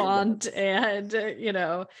font, and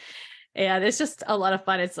and it's just a lot of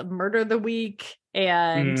fun. It's Murder of the Week,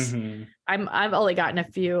 and I've only gotten a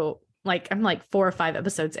few, I'm like 4 or 5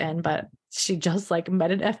 episodes in, but she just like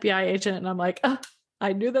met an FBI agent, and I'm like, oh,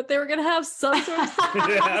 I knew that they were gonna have some sort of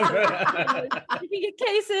get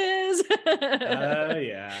cases.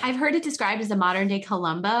 Yeah, I've heard it described as a modern day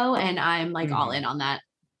Columbo, and I'm like all in on that.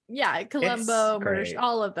 Yeah, Columbo, Murder,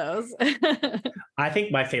 all of those. I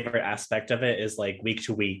think my favorite aspect of it is like week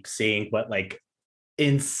to week seeing what like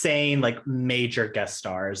insane like major guest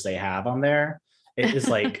stars they have on there. It is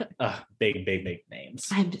like big names.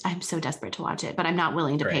 I'm so desperate to watch it, but I'm not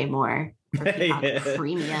willing to pay more for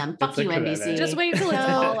Premium. Fuck you, NBC. Just wait till it's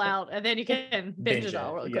all out, and then you can binge it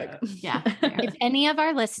all real quick. Yeah. If any of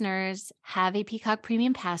our listeners have a Peacock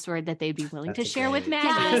Premium password that they'd be willing to share with Maggie,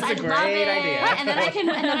 yes, I love it. Idea. And then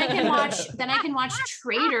I can watch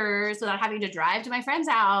Traitors without having to drive to my friend's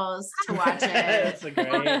house to watch it. That's a great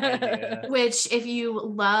idea. Which, if you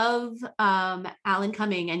love Alan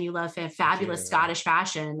Cumming and you love fabulous Scottish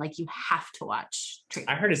fashion, like you have to watch Traitors.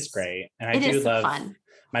 I heard it's great, and I do love fun.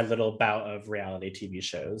 My little bout of reality TV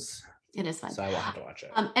shows. It is fun. So I will have to watch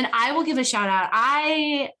it. And I will give a shout out.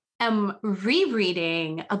 I am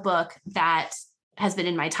rereading a book that has been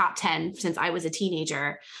in my top 10 since I was a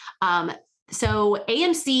teenager. So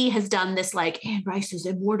AMC has done this like Anne Rice's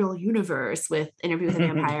Immortal Universe with Interview with a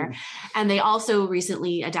Vampire. And they also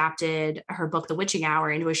recently adapted her book, The Witching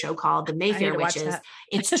Hour, into a show called The Mayfair Witches.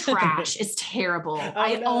 It's trash. It's terrible.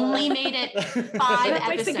 I only made it 5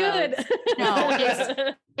 episodes.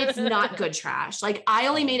 No, it's not good trash. Like I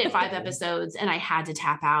only made it 5 episodes and I had to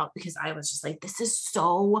tap out because I was just like, this is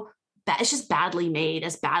so bad. It's just badly made,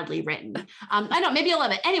 as badly written. I know, maybe you'll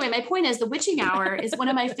love it. Anyway, my point is The Witching Hour is one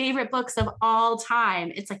of my favorite books of all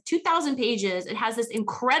time. It's like 2,000 pages. It has this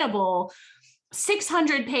incredible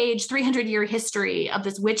 600-page, 300-year history of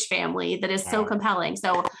this witch family that is so compelling.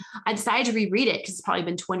 So I decided to reread it because it's probably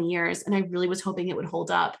been 20 years and I really was hoping it would hold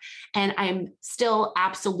up. And I'm still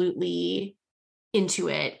absolutely into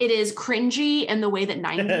it. It is cringy in the way that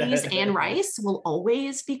 90s Anne Rice will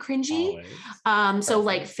always be cringy. So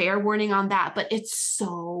like fair warning on that, but it's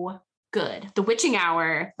so good. The Witching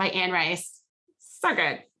Hour by Anne Rice. So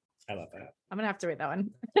good. I love that. I'm gonna have to read that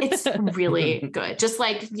one. It's really good. Just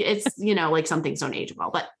like it's, like some things don't age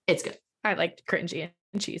well, but it's good. I like cringy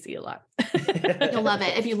and cheesy a lot. You'll love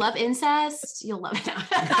it. If you love incest, you'll love it. Yeah,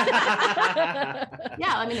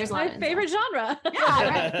 I mean, there's a lot My of favorite genre. Yeah,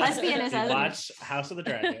 right. Lesbian incest. Watch House of the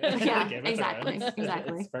Dragon. Yeah, Game of exactly, Thrones.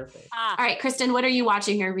 exactly. It's perfect. All right, Kristen, what are you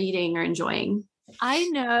watching or reading or enjoying? I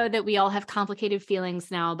know that we all have complicated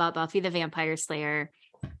feelings now about Buffy the Vampire Slayer.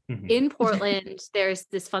 Mhm. In Portland, there's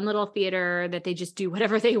this fun little theater that they just do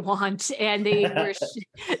whatever they want, and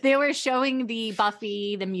they were showing the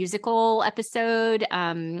Buffy the musical episode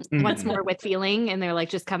once more with feeling, and they're like,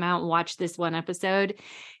 just come out and watch this one episode.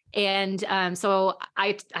 And so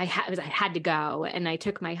I had to go, and I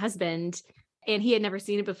took my husband, and he had never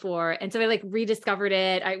seen it before, and so I like rediscovered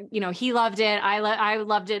it. He loved it. I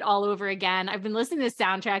loved it all over again. I've been listening to the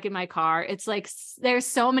soundtrack in my car. It's like there's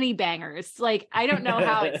so many bangers. Like I don't know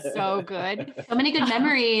how it's so good. So many good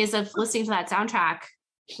memories of listening to that soundtrack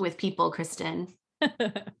with people, Kristen.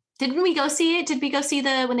 Didn't we go see it? Did we go see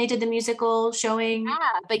when they did the musical showing? Yeah,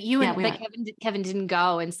 but went. Kevin didn't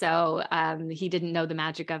go, and so he didn't know the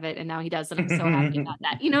magic of it, and now he does, and I'm so happy about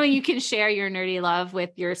that. You can share your nerdy love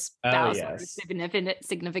with your spouse or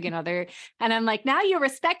significant other, and I'm like, now you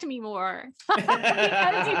respect me more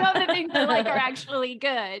because you know the things I like are actually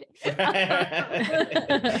good.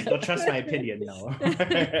 Don't trust my opinion, no.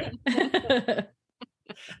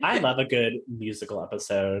 I love a good musical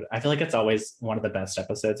episode. I feel like it's always one of the best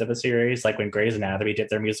episodes of a series. Like when Grey's Anatomy did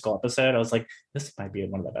their musical episode, I was like, this might be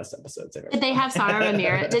one of the best episodes ever. Did they have Sarah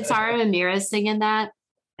Ramirez? Did Sarah Ramirez sing in that?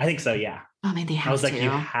 I think so, yeah. Oh man, they have to. I was like, you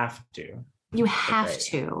have to. You have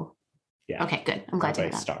to. Yeah. Okay, good. I'm glad to hear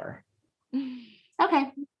that. Star.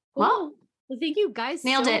 Okay. Well, thank you guys.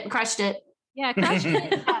 Nailed it. Crushed it. Yeah, crushed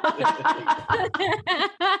it.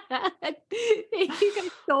 Thank you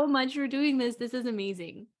guys so much for doing this. This is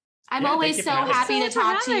amazing. I'm always so happy to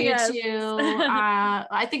talk to you too.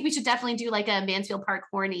 I think we should definitely do like a Mansfield Park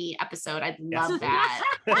horny episode. I'd love that.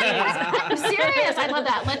 I'm serious. I love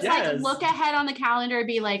that. Let's like look ahead on the calendar,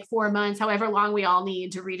 be like 4 months, however long we all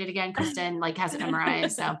need to read it again. Kristen like has it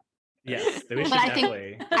memorized. So yes, we should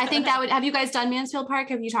I think that would. Have you guys done Mansfield Park?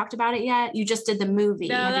 Have you talked about it yet? You just did the movie.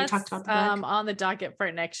 No, have you talked about the book? On the docket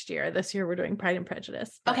for next year. This year we're doing Pride and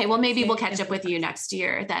Prejudice. Okay, well maybe we'll catch up with you next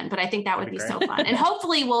year then. But I think that would be so fun, and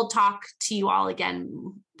hopefully we'll talk to you all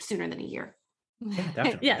again sooner than a year. Yeah,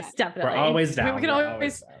 definitely. Yes, definitely. We're always down. We can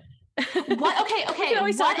always. What? Okay. We can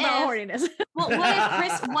always talk about horniness. Well,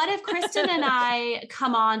 what if Kristen and I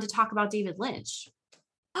come on to talk about David Lynch?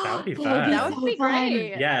 That would be fun. That would be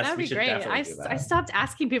great. Yes, that would be great. I stopped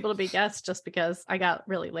asking people to be guests just because I got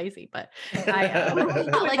really lazy. But I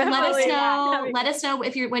let us know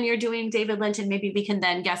if when you're doing David Lynch, and maybe we can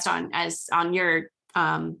then guest on your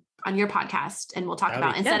podcast, and we'll talk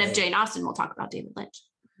about instead of Jane Austen, we'll talk about David Lynch.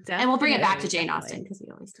 Definitely. And we'll bring it back to Jane Austen because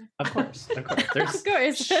we always do. Of course.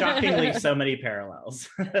 There's shockingly so many parallels.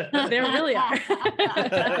 There really are.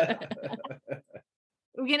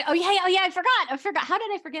 I forgot. How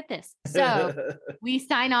did I forget this? So we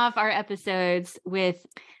sign off our episodes with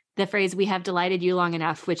the phrase, "We have delighted you long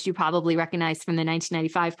enough," which you probably recognize from the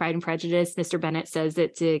 1995 Pride and Prejudice. Mr. Bennet says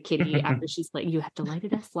it to Kitty after she's like, "You have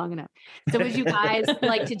delighted us long enough." So would you guys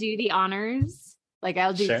like to do the honors? Like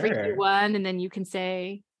I'll do 3, 2, 1, and then you can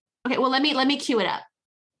say. Okay, well let me cue it up.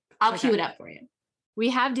 I'll cue it up for you.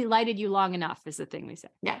 We have delighted you long enough is the thing we say.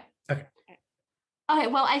 Yeah. Okay,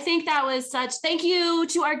 well, I think that was thank you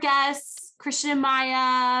to our guests, Christian and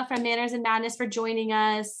Maya from Manners and Madness, for joining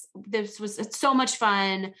us. It's so much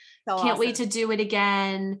fun. Can't wait to do it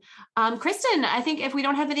again. Kristen, I think if we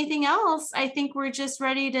don't have anything else, I think we're just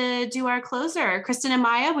ready to do our closer. Kristen and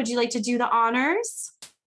Maya, would you like to do the honors?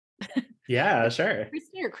 Yeah, sure.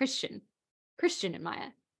 Kristen or Christian? Christian and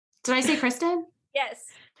Maya. Did I say Kristen? Yes.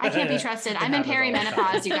 I can't be trusted. I'm in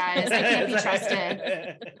perimenopause, you guys. I can't be trusted.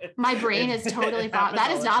 My brain is totally fogged.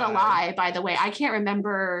 That is not a lie, by the way. I can't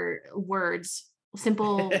remember words,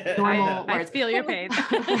 simple, normal words. I feel your pain.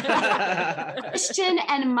 Christian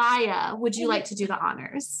and Maya, would you like to do the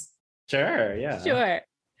honors? Sure, yeah. Sure.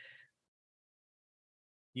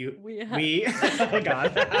 We oh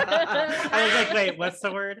god. I was like, wait, what's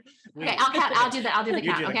the word? Okay, I'll do the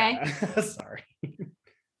count, okay? Sorry.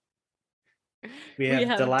 We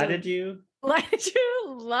have delighted you. Delighted you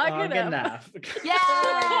long enough.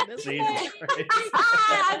 Yeah. Jesus Christ.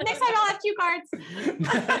 Next time I'll have cue cards.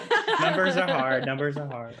 Numbers are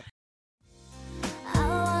hard.